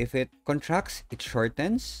thyroarytenoid. If it contracts, it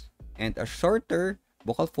shortens, and a shorter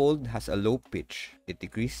vocal fold has a low pitch. It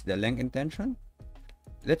decreases the length and tension.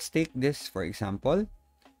 Let's take this for example.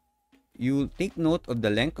 You take note of the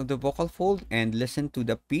length of the vocal fold and listen to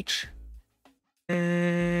the pitch.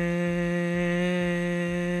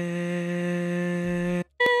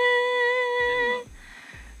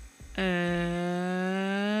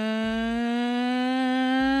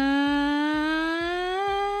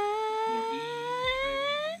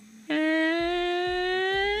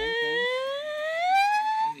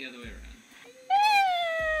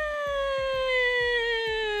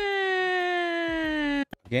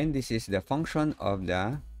 Again, this is the function of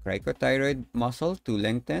the cricothyroid muscle to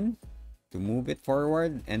lengthen, to move it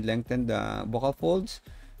forward and lengthen the vocal folds,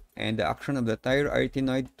 and the action of the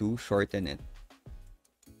thyroarytenoid to shorten it.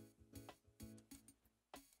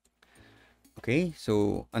 Okay,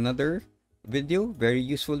 so another video, very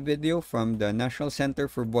useful video from the National Center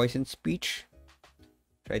for Voice and Speech.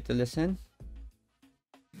 Try to listen.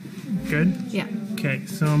 Good? Yeah. Okay,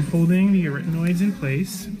 so I'm holding the arytenoids in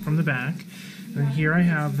place from the back. And here I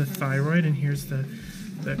have the thyroid, and here's the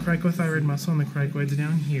cricothyroid muscle, and the cricoid's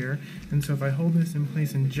down here. And so if I hold this in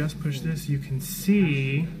place and just push this, you can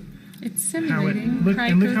see It's how it simulating look,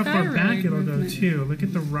 and look how far cricothyroid back it'll go movement. too. Look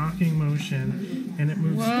at the rocking motion, and it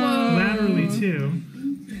moves Whoa. laterally too.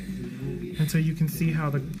 And so you can see how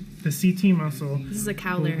the CT muscle. This is a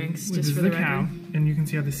cow larynx, This just is for the cow, record. and you can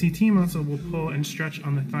see how the CT muscle will pull and stretch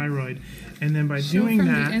on the thyroid, and then by Show doing from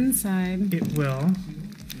that, the inside. it will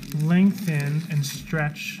lengthen and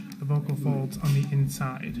stretch the vocal folds on the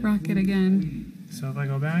inside. Rock it again. So if I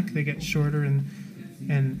go back, they get shorter and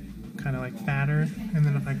kind of like fatter, and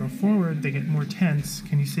then if I go forward, they get more tense.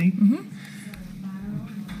 Can you see? Mm-hmm.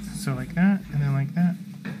 So like that, and then like that.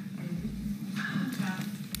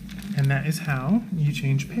 And that is how you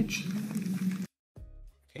change pitch.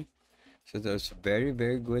 Okay, so that's a very,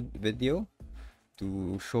 very good video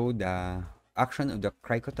to show the action of the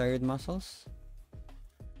cricothyroid muscles.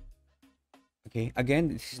 Okay, again,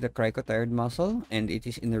 this is the cricothyroid muscle, and it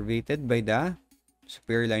is innervated by the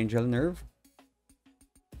superior laryngeal nerve.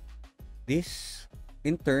 This,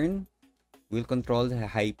 in turn, will control the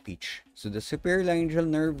high pitch. So the superior laryngeal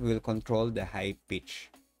nerve will control the high pitch.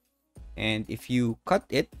 And if you cut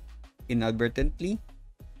it inadvertently,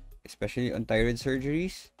 especially on thyroid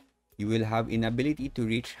surgeries, you will have inability to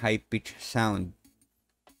reach high pitch sound.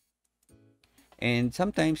 And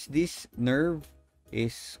sometimes this nerve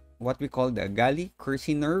is what we call the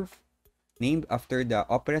Galli-Curci nerve, named after the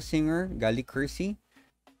opera singer Galli-Curci.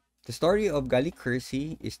 The story of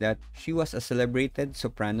Galli-Curci is that she was a celebrated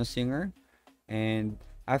soprano singer, and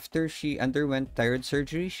after she underwent thyroid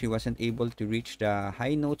surgery, she wasn't able to reach the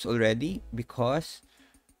high notes already because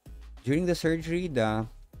during the surgery, the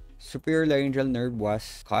superior laryngeal nerve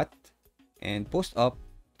was cut, and post-op,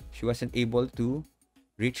 she wasn't able to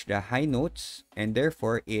reach the high notes, and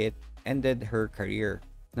therefore it ended her career.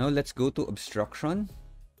 Now let's go to obstruction.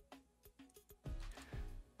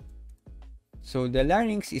 So the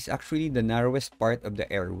larynx is actually the narrowest part of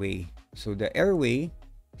the airway. So the airway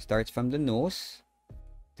starts from the nose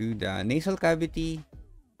to the nasal cavity,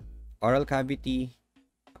 oral cavity,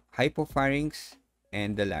 hypopharynx,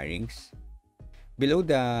 and the larynx. Below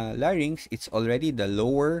the larynx, it's already the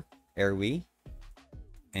lower airway,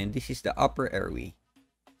 and this is the upper airway.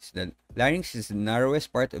 So the larynx is the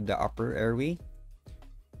narrowest part of the upper airway,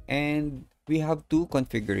 and we have two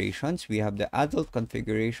configurations. We have the adult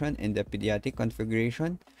configuration and the pediatric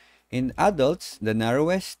configuration. In adults, the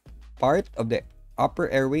narrowest part of the upper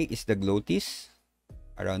airway is the glottis,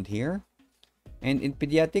 around here. And in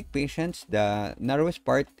pediatric patients, the narrowest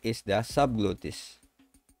part is the subglottis,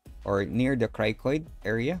 or near the cricoid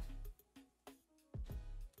area.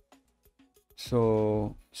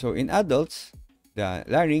 So in adults, the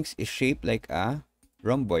larynx is shaped like a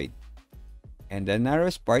rhomboid, and the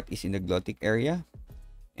narrowest part is in the glottic area.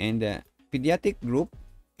 And the pediatric group,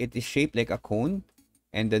 it is shaped like a cone,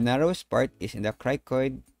 and the narrowest part is in the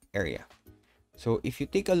cricoid area. So if you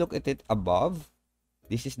take a look at it above,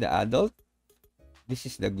 this is the adult, this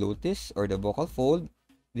is the glottis or the vocal fold.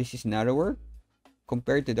 This is narrower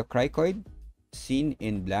compared to the cricoid, seen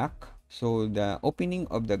in black. So the opening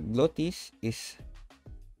of the glottis is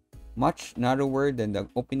much narrower than the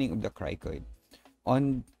opening of the cricoid.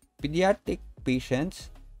 On pediatric patients,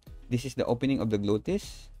 this is the opening of the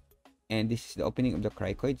glottis, and this is the opening of the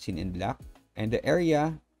cricoid, seen in black. And the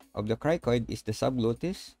area of the cricoid is the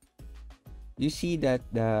subglottis. You see that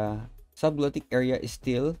the subglottic area is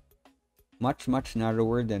still much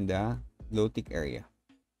narrower than the glottic area.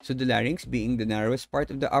 So the larynx, being the narrowest part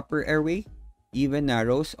of the upper airway, even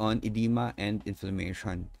narrows on edema and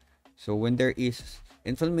inflammation. So when there is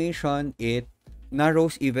inflammation, it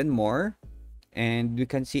narrows even more, and we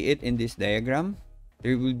can see it in this diagram.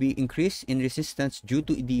 There will be increase in resistance due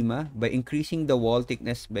to edema by increasing the wall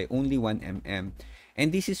thickness by only 1 mm.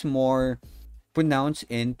 And this is more pronounced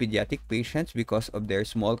in pediatric patients because of their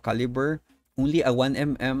small caliber. Only a 1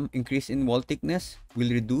 mm increase in wall thickness will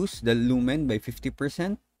reduce the lumen by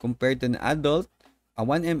 50%. Compared to an adult, a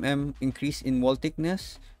 1 mm increase in wall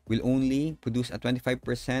thickness will only produce a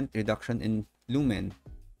 25% reduction in lumen.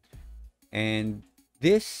 And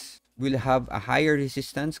this will have a higher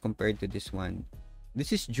resistance compared to this one.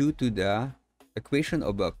 This is due to the equation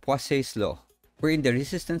of Poiseuille's law. wherein the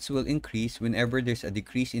resistance will increase whenever there's a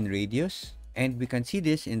decrease in radius. And we can see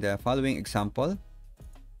this in the following example.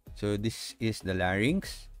 So this is the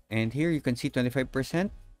larynx, and here you can see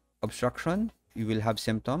 25% obstruction, you will have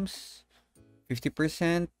symptoms.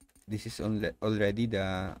 50%, this is already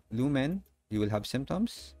the lumen, you will have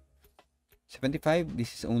symptoms. 75,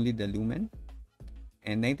 this is only the lumen.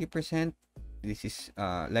 And 90%, this is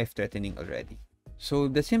life-threatening already. So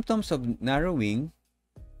the symptoms of narrowing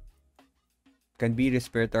can be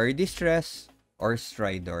respiratory distress or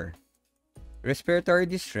stridor. Respiratory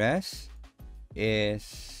distress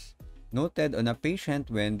is noted on a patient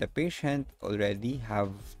when the patient already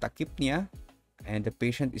have tachypnea and the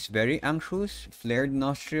patient is very anxious, flared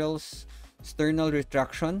nostrils, sternal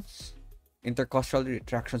retractions, intercostal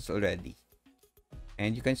retractions already.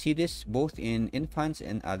 And you can see this both in infants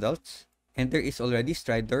and adults. And there is already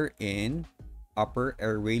stridor in upper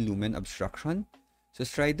airway lumen obstruction. So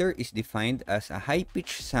stridor is defined as a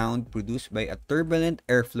high-pitched sound produced by a turbulent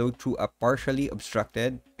airflow through a partially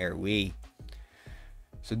obstructed airway.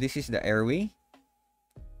 So this is the airway.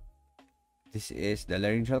 This is the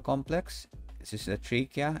laryngeal complex. This is the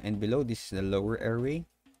trachea, and below this is the lower airway.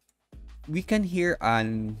 We can hear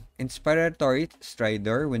an inspiratory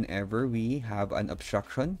stridor whenever we have an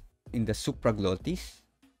obstruction in the supraglottis.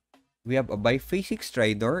 We have a biphasic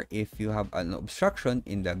stridor if you have an obstruction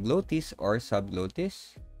in the glottis or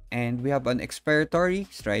subglottis. And we have an expiratory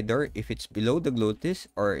stridor if it's below the glottis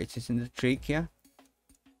or it's in the trachea.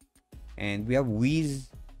 And we have wheeze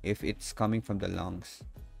if it's coming from the lungs.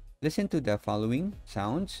 Listen to the following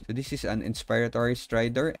sounds. So this is an inspiratory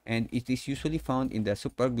stridor and it is usually found in the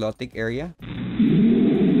supraglottic area.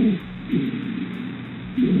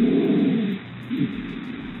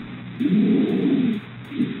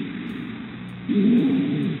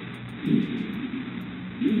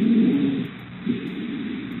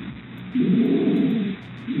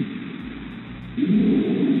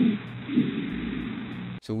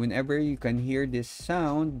 So whenever you can hear this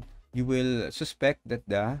sound, you will suspect that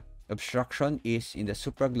the obstruction is in the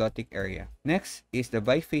supraglottic area. Next is the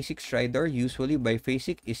biphasic stridor. Usually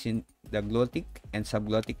biphasic is in the glottic and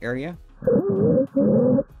subglottic area.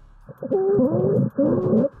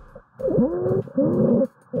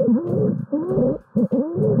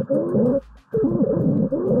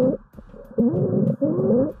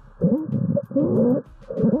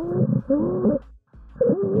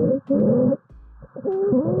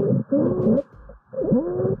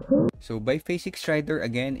 So biphasic stridor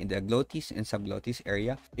again in the glottis and subglottis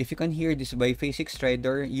area. If you can hear this biphasic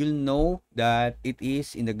stridor, you'll know that it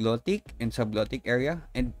is in the glottic and subglottic area.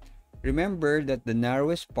 And remember that the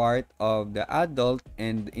narrowest part of the adult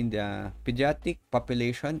and in the pediatric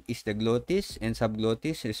population is the glottis and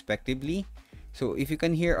subglottis respectively. So if you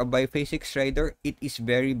can hear a biphasic stridor, it is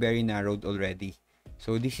very narrowed already.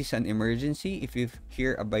 So this is an emergency if you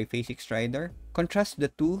hear a biphasic stridor. Contrast the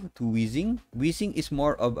two to wheezing. Wheezing is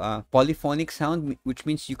more of a polyphonic sound, which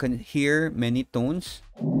means you can hear many tones.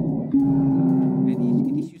 And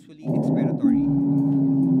it is usually expiratory.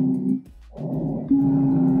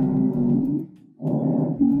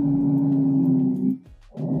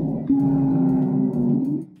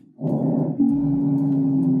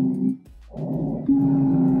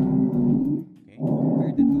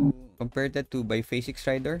 Compare that to biphasic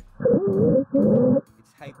stridor.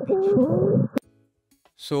 It's high pitched.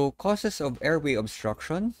 So causes of airway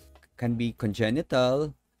obstruction can be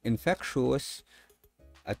congenital, infectious,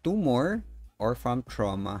 a tumor, or from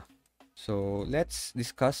trauma. So let's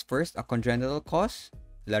discuss first a congenital cause,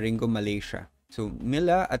 laryngomalacia. So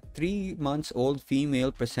Mila, a 3-month-old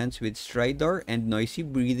female, presents with stridor and noisy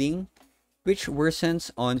breathing, which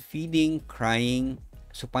worsens on feeding, crying,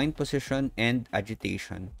 supine position, and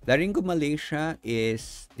agitation. Laryngomalacia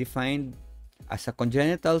is defined as a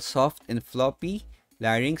congenital soft and floppy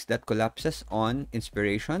larynx that collapses on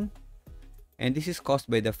inspiration, and this is caused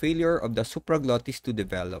by the failure of the supraglottis to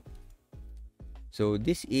develop. So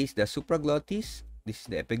this is the supraglottis, this is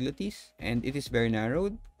the epiglottis, and it is very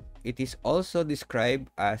narrowed. It is also described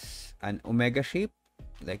as an omega shape,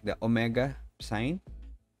 like the omega sign,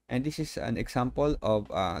 and this is an example of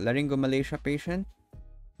a laryngomalacia patient.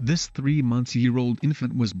 This 3-month-old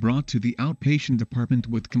infant was brought to the outpatient department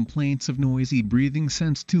with complaints of noisy breathing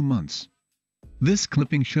since 2 months. This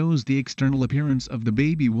clipping shows the external appearance of the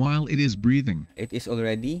baby while it is breathing. It is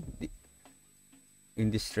already in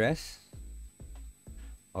distress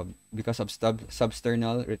because of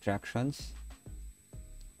substernal retractions.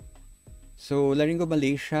 So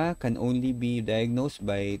laryngomalacia can only be diagnosed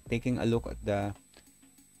by taking a look at the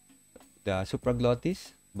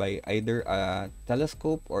supraglottis by either a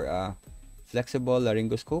telescope or a flexible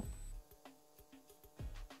laryngoscope.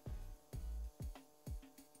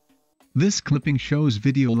 This clipping shows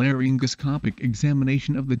video laryngoscopic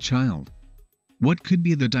examination of the child. What could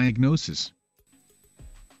be the diagnosis?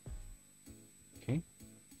 Okay.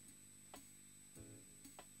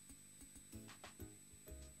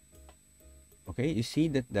 Okay, you see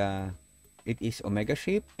that it is omega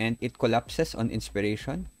shape and it collapses on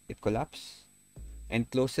inspiration. It collapses and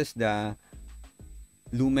closes the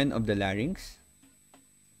lumen of the larynx.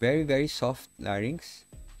 Very, very soft larynx.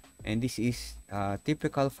 And this is a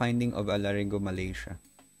typical finding of a laryngomalacia.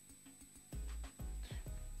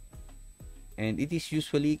 And it is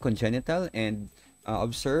usually congenital and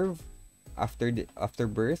observed after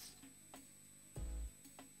birth.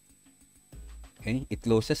 Okay, it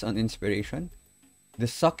closes on inspiration. The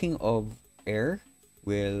sucking of air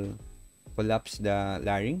will collapse the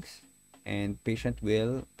larynx and patient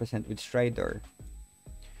will present with stridor.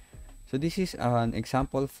 So this is an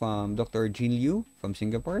example from Dr. Jean Liu from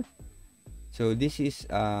Singapore. So this is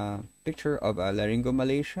a picture of a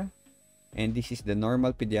laryngomalacia, and this is the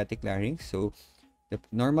normal pediatric larynx. So the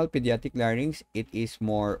normal pediatric larynx, it is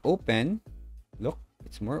more open. Look,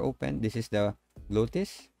 it's more open. This is the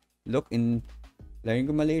glottis. Look, in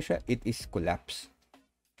laryngomalacia, it is collapsed.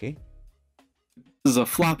 Okay. This is a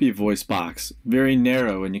floppy voice box, very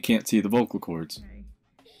narrow and you can't see the vocal cords.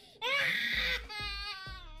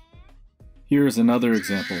 Here is another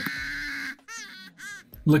example.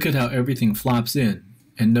 Look at how everything flops in,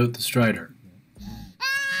 and note the stridor.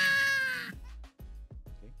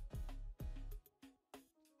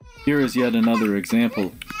 Here is yet another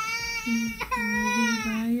example.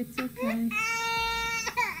 It's okay.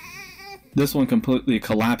 This one completely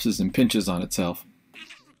collapses and pinches on itself.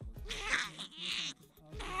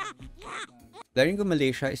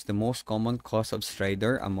 Laryngomalacia is the most common cause of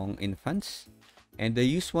stridor among infants, and the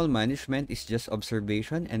usual management is just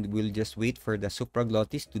observation, and we'll just wait for the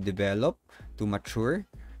supraglottis to develop, to mature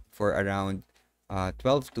for around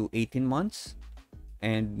 12 to 18 months,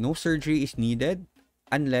 and no surgery is needed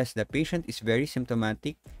unless the patient is very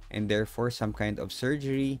symptomatic, and therefore some kind of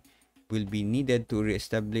surgery will be needed to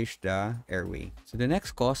reestablish the airway. So the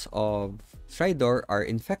next cause of stridor are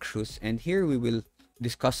infectious, and here we will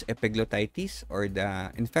discuss epiglottitis, or the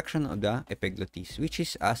infection of the epiglottis, which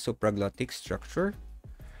is a supraglottic structure.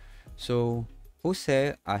 So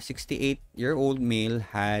Jose, a 68-year-old male,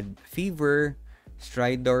 had fever,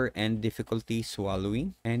 stridor, and difficulty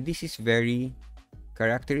swallowing, and this is very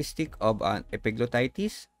characteristic of an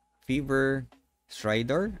epiglottitis: fever,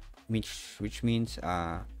 stridor, which means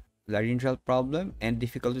laryngeal problem, and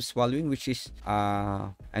difficulty swallowing, which is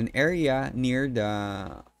an area near the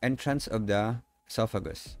entrance of the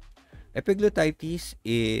esophagus. Epiglottitis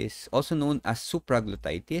is also known as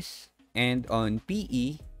supraglottitis, and on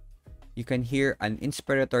PE, you can hear an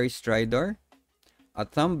inspiratory stridor, a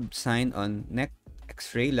thumb sign on neck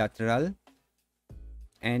X-ray lateral,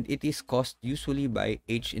 and it is caused usually by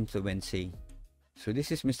H. influenzae. So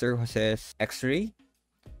this is Mr. Jose's X-ray,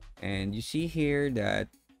 and you see here that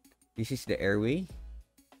this is the airway,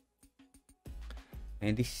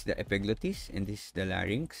 and this is the epiglottis, and this is the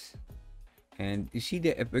larynx. And you see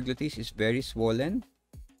the epiglottis is very swollen.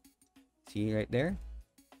 See right there?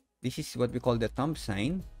 This is what we call the thumb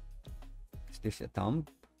sign. There's a thumb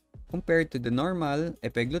compared to the normal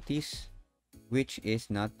epiglottis, which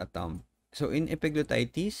is not a thumb. So in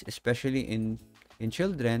epiglottitis, especially in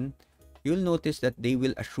children, you'll notice that they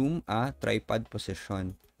will assume a tripod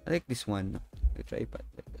position, like this one, the tripod.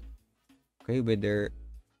 Okay, with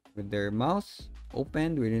their mouth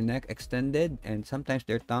opened, with their neck extended, and sometimes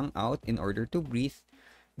their tongue out in order to breathe.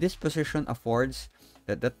 This position affords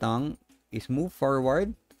that the tongue is moved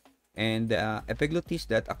forward, and the epiglottis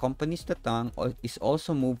that accompanies the tongue is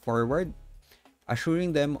also moved forward,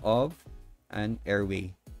 assuring them of an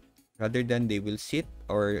airway, rather than they will sit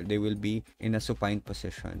or they will be in a supine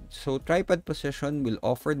position. So tripod position will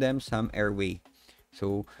offer them some airway.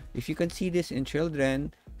 So if you can see this in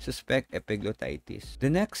children, suspect epiglottitis. The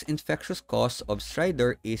next infectious cause of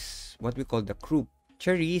stridor is what we call the croup.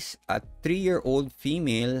 Charisse, a 3-year-old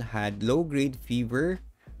female, had low-grade fever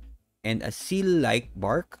and a seal-like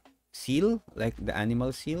bark, seal like the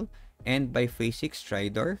animal seal, and biphasic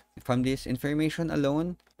stridor. From this information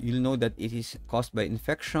alone, you'll know that it is caused by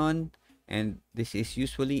infection, and this is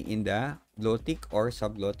usually in the glottic or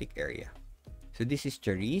subglottic area. So this is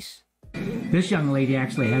Charisse. This young lady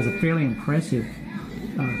actually has a fairly impressive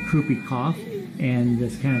croupy cough, and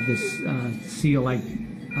this kind of this seal-like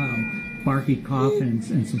barky cough and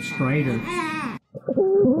some stridor.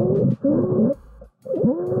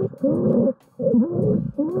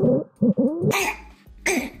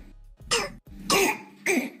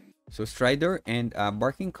 So stridor and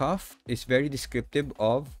barking cough is very descriptive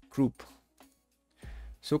of croup.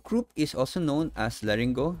 So croup is also known as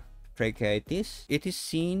laryngotracheitis. It is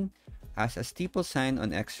seen as a steeple sign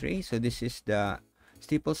on X-ray. So this is the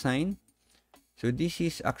steeple sign. So this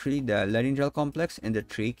is actually the laryngeal complex and the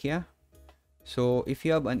trachea. So if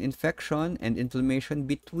you have an infection and inflammation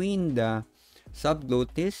between the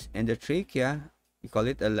subglottis and the trachea, we call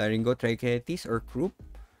it a laryngotracheitis or croup.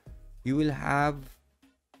 You will have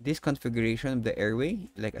this configuration of the airway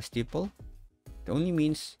like a steeple. It only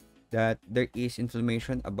means that there is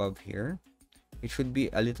inflammation above here. It should be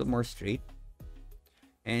a little more straight.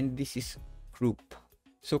 And this is croup.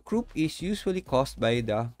 So croup is usually caused by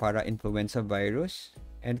the parainfluenza virus,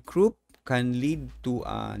 and croup can lead to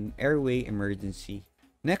an airway emergency.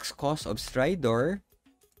 Next cause of stridor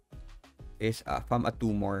is from a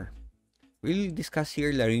tumor. We'll discuss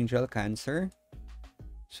here laryngeal cancer.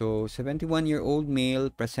 So 71-year-old male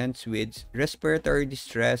presents with respiratory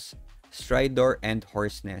distress, stridor, and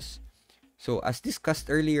hoarseness. So as discussed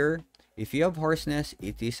earlier, if you have hoarseness,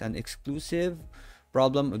 it is an exclusive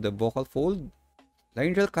problem of the vocal fold.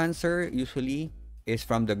 Laryngeal cancer usually is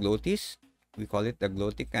from the glottis. We call it the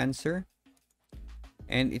glottic cancer.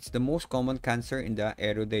 And it's the most common cancer in the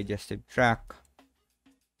aerodigestive tract.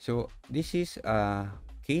 So this is a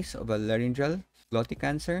case of a laryngeal glottic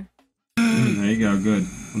cancer. There you go, good.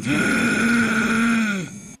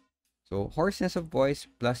 So hoarseness of voice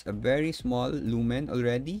plus a very small lumen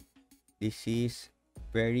already. This is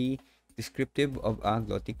very descriptive of a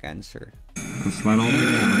glottic cancer.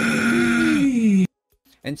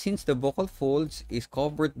 And since the vocal folds is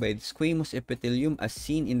covered by the squamous epithelium as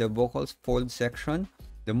seen in the vocal fold section,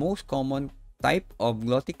 the most common type of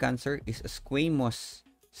glottic cancer is a squamous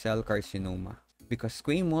cell carcinoma, because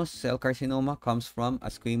squamous cell carcinoma comes from a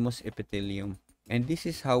squamous epithelium. And this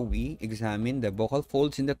is how we examine the vocal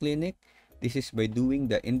folds in the clinic. This is by doing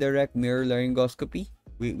the indirect mirror laryngoscopy.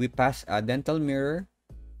 We pass a dental mirror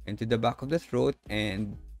into the back of the throat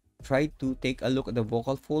and try to take a look at the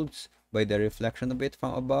vocal folds by the reflection of it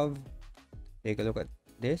from above. Take a look at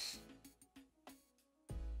this.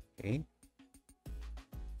 Okay.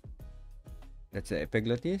 That's the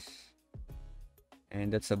epiglottis.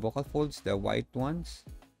 And that's the vocal folds, the white ones.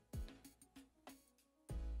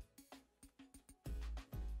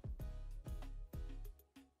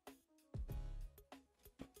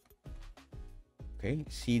 Okay,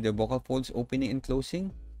 see the vocal folds opening and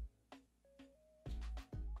closing.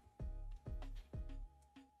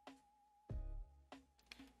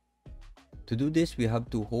 To do this, we have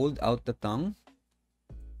to hold out the tongue.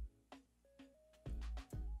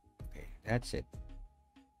 Okay, that's it.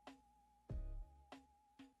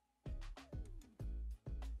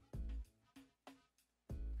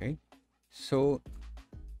 Okay, so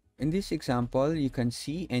in this example, you can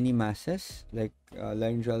see any masses like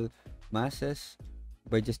laryngeal masses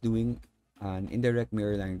by just doing an indirect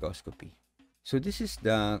mirror laryngoscopy. So this is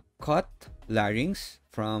the cut larynx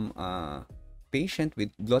from a patient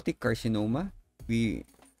with glottic carcinoma. We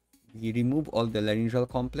remove all the laryngeal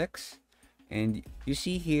complex, and you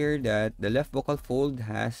see here that the left vocal fold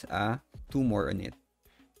has a tumor on it.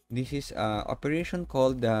 This is an operation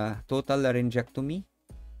called the total laryngectomy,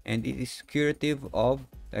 and it is curative of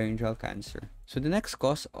laryngeal cancer. So the next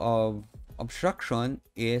cause of obstruction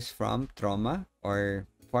is from trauma or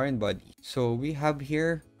foreign body. So we have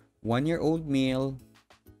here 1-year-old male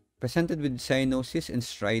presented with cyanosis and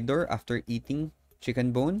stridor after eating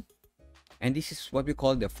chicken bone. And this is what we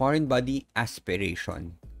call the foreign body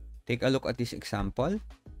aspiration. Take a look at this example.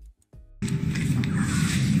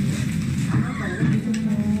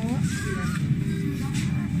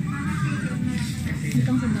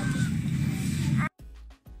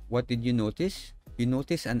 What did you notice? You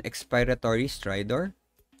notice an expiratory stridor.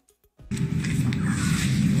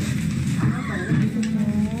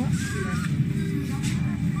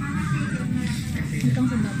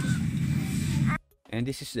 And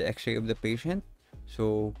this is the x-ray of the patient.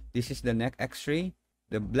 So this is the neck x-ray.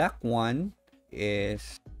 The black one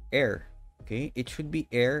is air. Okay, it should be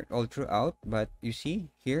air all throughout, but you see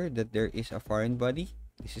here that there is a foreign body.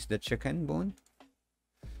 This is the chicken bone.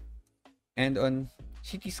 And on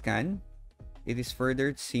CT scan, it is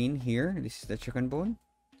further seen here. This is the chicken bone.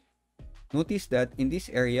 Notice that in this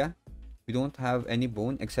area, we don't have any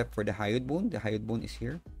bone except for the hyoid bone. The hyoid bone is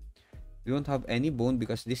here. We don't have any bone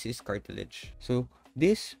because this is cartilage. So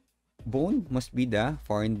this bone must be the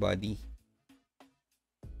foreign body.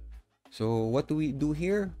 So what do we do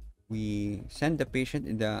here? We send the patient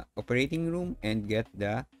in the operating room and get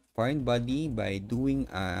the foreign body by doing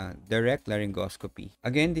a direct laryngoscopy.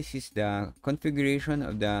 Again, this is the configuration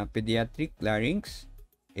of the pediatric larynx.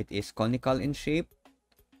 It is conical in shape.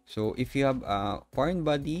 So if you have a foreign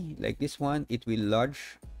body like this one, it will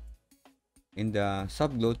lodge in the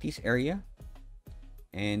subglottis area,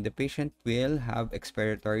 and the patient will have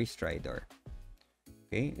expiratory stridor.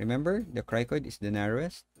 Okay, remember the cricoid is the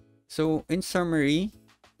narrowest. So in summary,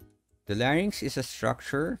 the larynx is a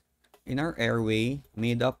structure in our airway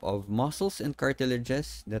made up of muscles and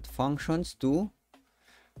cartilages that functions to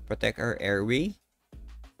protect our airway,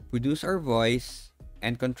 produce our voice,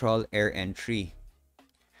 and control air entry.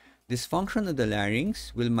 Dysfunction of the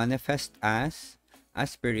larynx will manifest as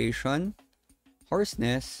aspiration,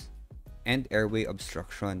 hoarseness, and airway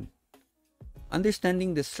obstruction.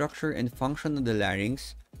 Understanding the structure and function of the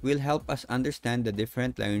larynx will help us understand the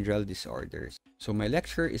different laryngeal disorders. So my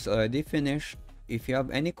lecture is already finished. If you have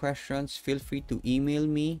any questions, feel free to email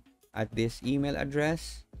me at this email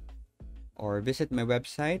address or visit my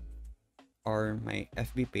website or my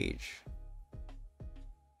FB page.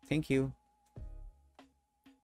 Thank you.